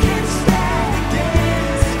nothing can stand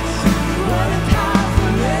against. What a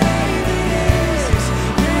powerful name it is,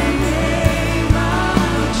 the name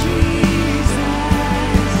of Jesus.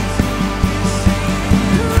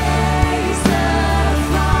 Praise the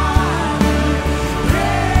Father,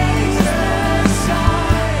 praise the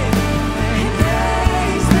Son, and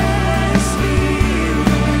praise the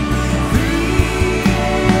Spirit, three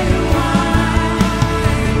in one.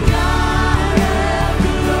 God of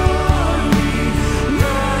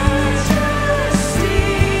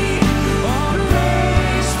glory, majesty, all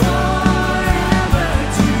praise forever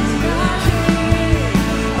to the King of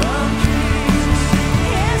Kings.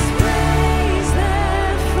 Yes, praise the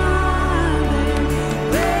Father,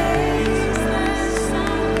 praise the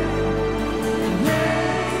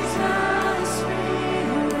Son, praise the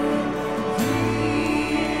Spirit,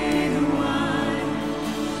 three in one.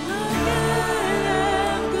 God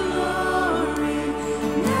of glory,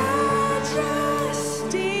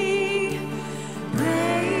 majesty,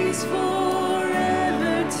 praise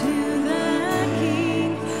forever to the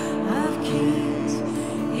King of Kings.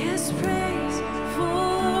 Yes, praise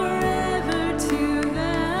forever to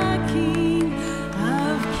the King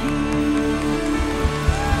of Kings.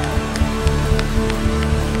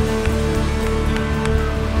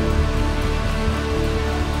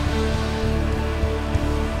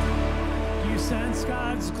 You sense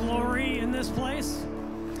God's glory in this place?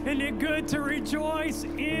 Isn't it good to rejoice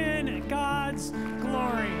in God's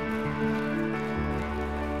glory?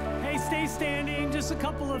 Hey, stay standing. Just a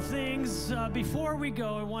couple of things. Before we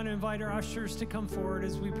go, I want to invite our ushers to come forward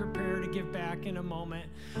as we prepare to give back in a moment.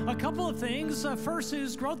 A couple of things. First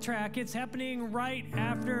is Growth Track. It's happening right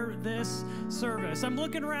after this service. I'm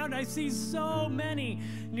looking around. I see so many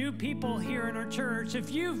new people here in our church.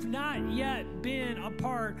 If you've not yet been a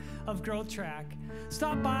part of Growth Track,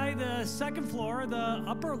 stop by the second floor, the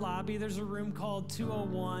upper lobby. There's a room called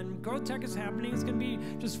 201. Growth Track is happening. It's going to be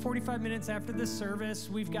just 45 minutes after this service.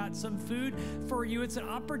 We've got some food for you. It's an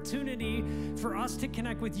opportunity for us to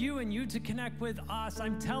connect with you and you to connect with us.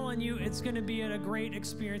 I'm telling you, it's going to be a great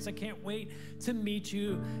experience. I can't wait to meet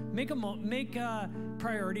you. Make a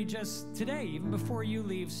priority just today, even before you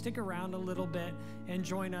leave. Stick around a little bit and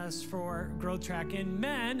join us for Growth Track. And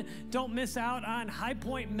men, don't miss out on High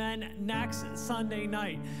Point Men next Sunday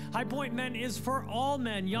night. High Point Men is for all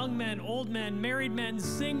men, young men, old men, married men,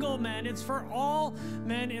 single men. It's for all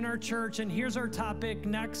men in our church. And here's our topic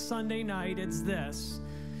next Sunday night. It's this,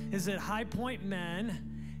 is that High Point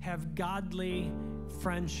men have godly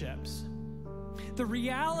friendships. The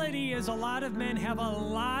reality is a lot of men have a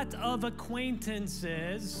lot of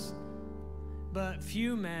acquaintances, but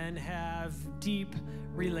few men have deep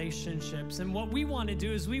relationships. And what we want to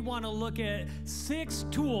do is we want to look at 6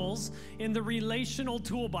 tools in the relational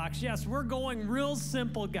toolbox. Yes, we're going real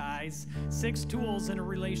simple, guys. 6 tools in a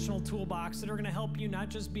relational toolbox that are going to help you not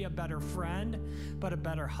just be a better friend, but a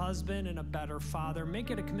better husband and a better father.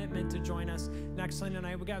 Make it a commitment to join us next Sunday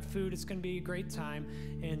night. We got food. It's going to be a great time.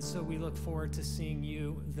 And so we look forward to seeing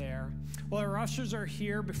you there. Well, our ushers are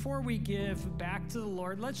here. Before we give back to the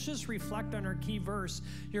Lord, let's just reflect on our key verse.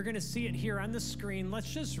 You're going to see it here on the screen. Let's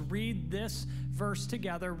just read this verse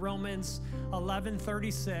together, Romans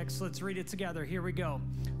 11:36. Let's read it together. Here we go.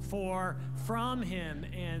 For from him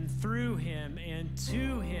and through him and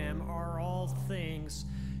to him are all things.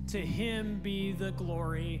 To him be the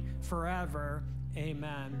glory forever.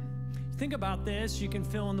 Amen. Think about this. You can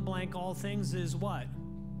fill in the blank. All things is what?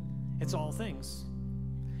 It's all things.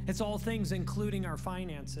 It's all things, including our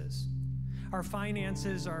finances. Our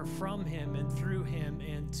finances are from him and through him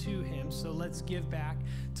and to him. So let's give back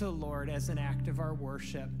to the Lord as an act of our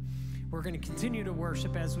worship. We're going to continue to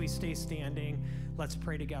worship as we stay standing. Let's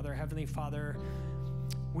pray together. Heavenly Father,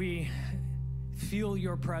 we feel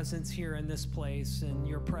your presence here in this place, and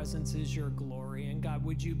your presence is your glory. And God,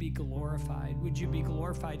 would you be glorified? Would you be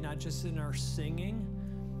glorified not just in our singing?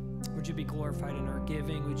 Would you be glorified in our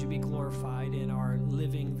giving? Would you be glorified in our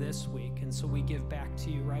living this week? And so we give back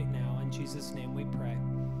to you right now. In Jesus' name we pray.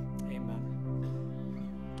 Amen.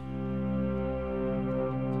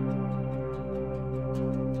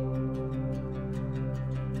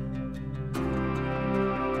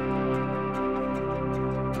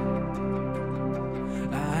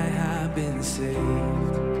 I have been saved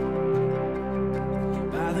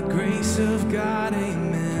by the grace of God,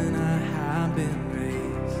 amen. I have been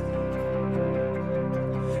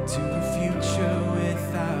to a future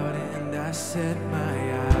without end. I set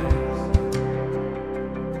my eyes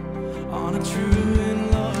on a true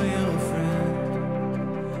and loyal friend,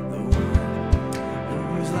 the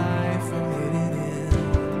one whose life I'm hidden in.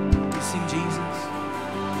 You sing Jesus.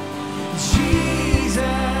 Jesus,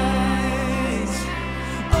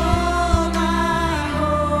 all my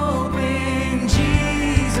hope in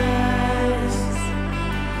Jesus.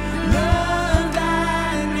 Love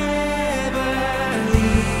that never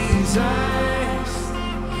leaves us.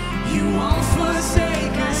 You won't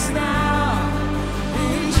forsake us now.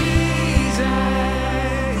 In Jesus,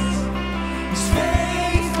 He's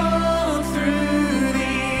faithful through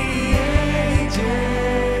the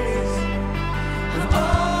ages. Of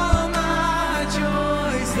all my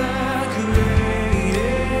joys, the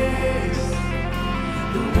greatest,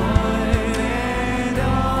 the one and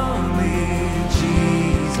only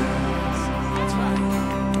Jesus. That's right.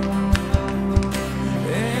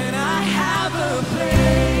 And I have a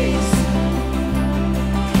place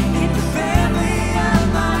in the family of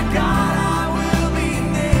my God. I will be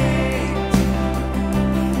named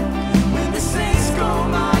when the saints go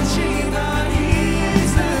marching on. He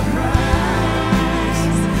is the prize.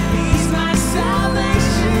 He's my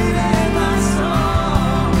salvation and my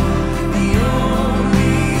song, the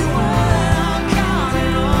only one I'm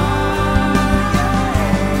counting on.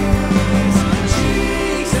 Yes,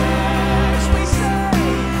 Jesus, we say,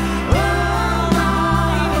 all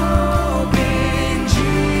my hope in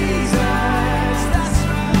Jesus. That's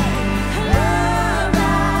right. Love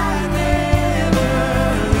that never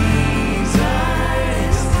leaves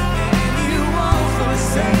us, and you won't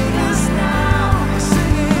forsake us now.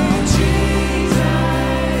 Singing Jesus,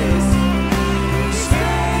 He's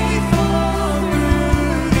faithful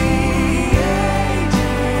through the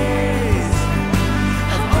ages.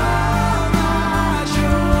 Of all my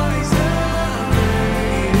joys, the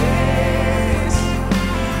greatest,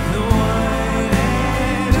 the one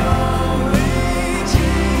and only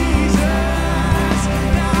Jesus.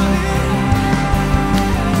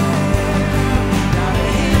 Now to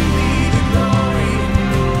Him be the glory,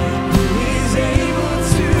 who is able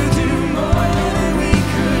to do more than we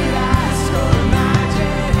could ask or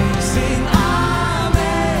imagine. Sing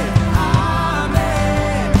Amen,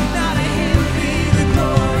 Amen. Now to Him be the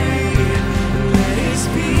glory. Let His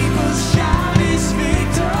people shout His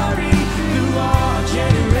victory through all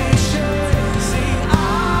generations. Sing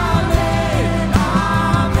Amen,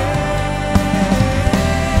 Amen,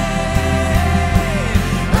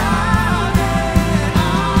 Amen,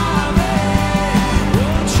 Amen.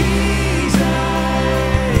 Oh Jesus,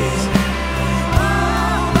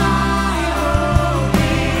 all my hope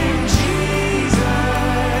in Jesus.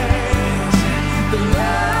 The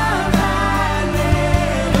love that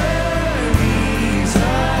never leaves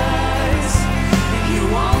us, and you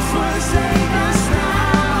won't forsake us now.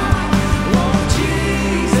 Oh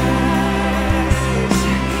Jesus,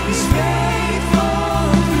 He's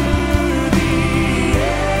faithful through the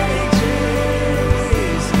ages.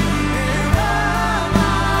 And all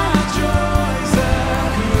my joys, the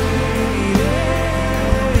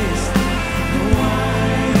greatest, the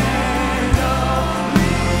one and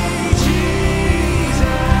only Jesus.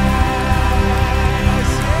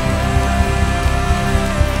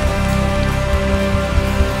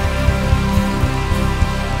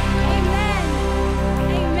 Amen.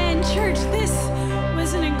 Amen. Church, this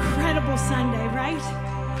was an incredible Sunday, right?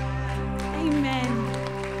 Amen.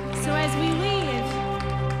 So as we leave,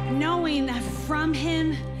 knowing that from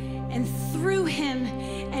Him and through Him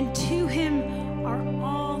and to Him are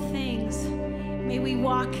all things, may we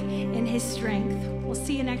walk in His strength. We'll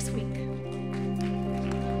see you next week.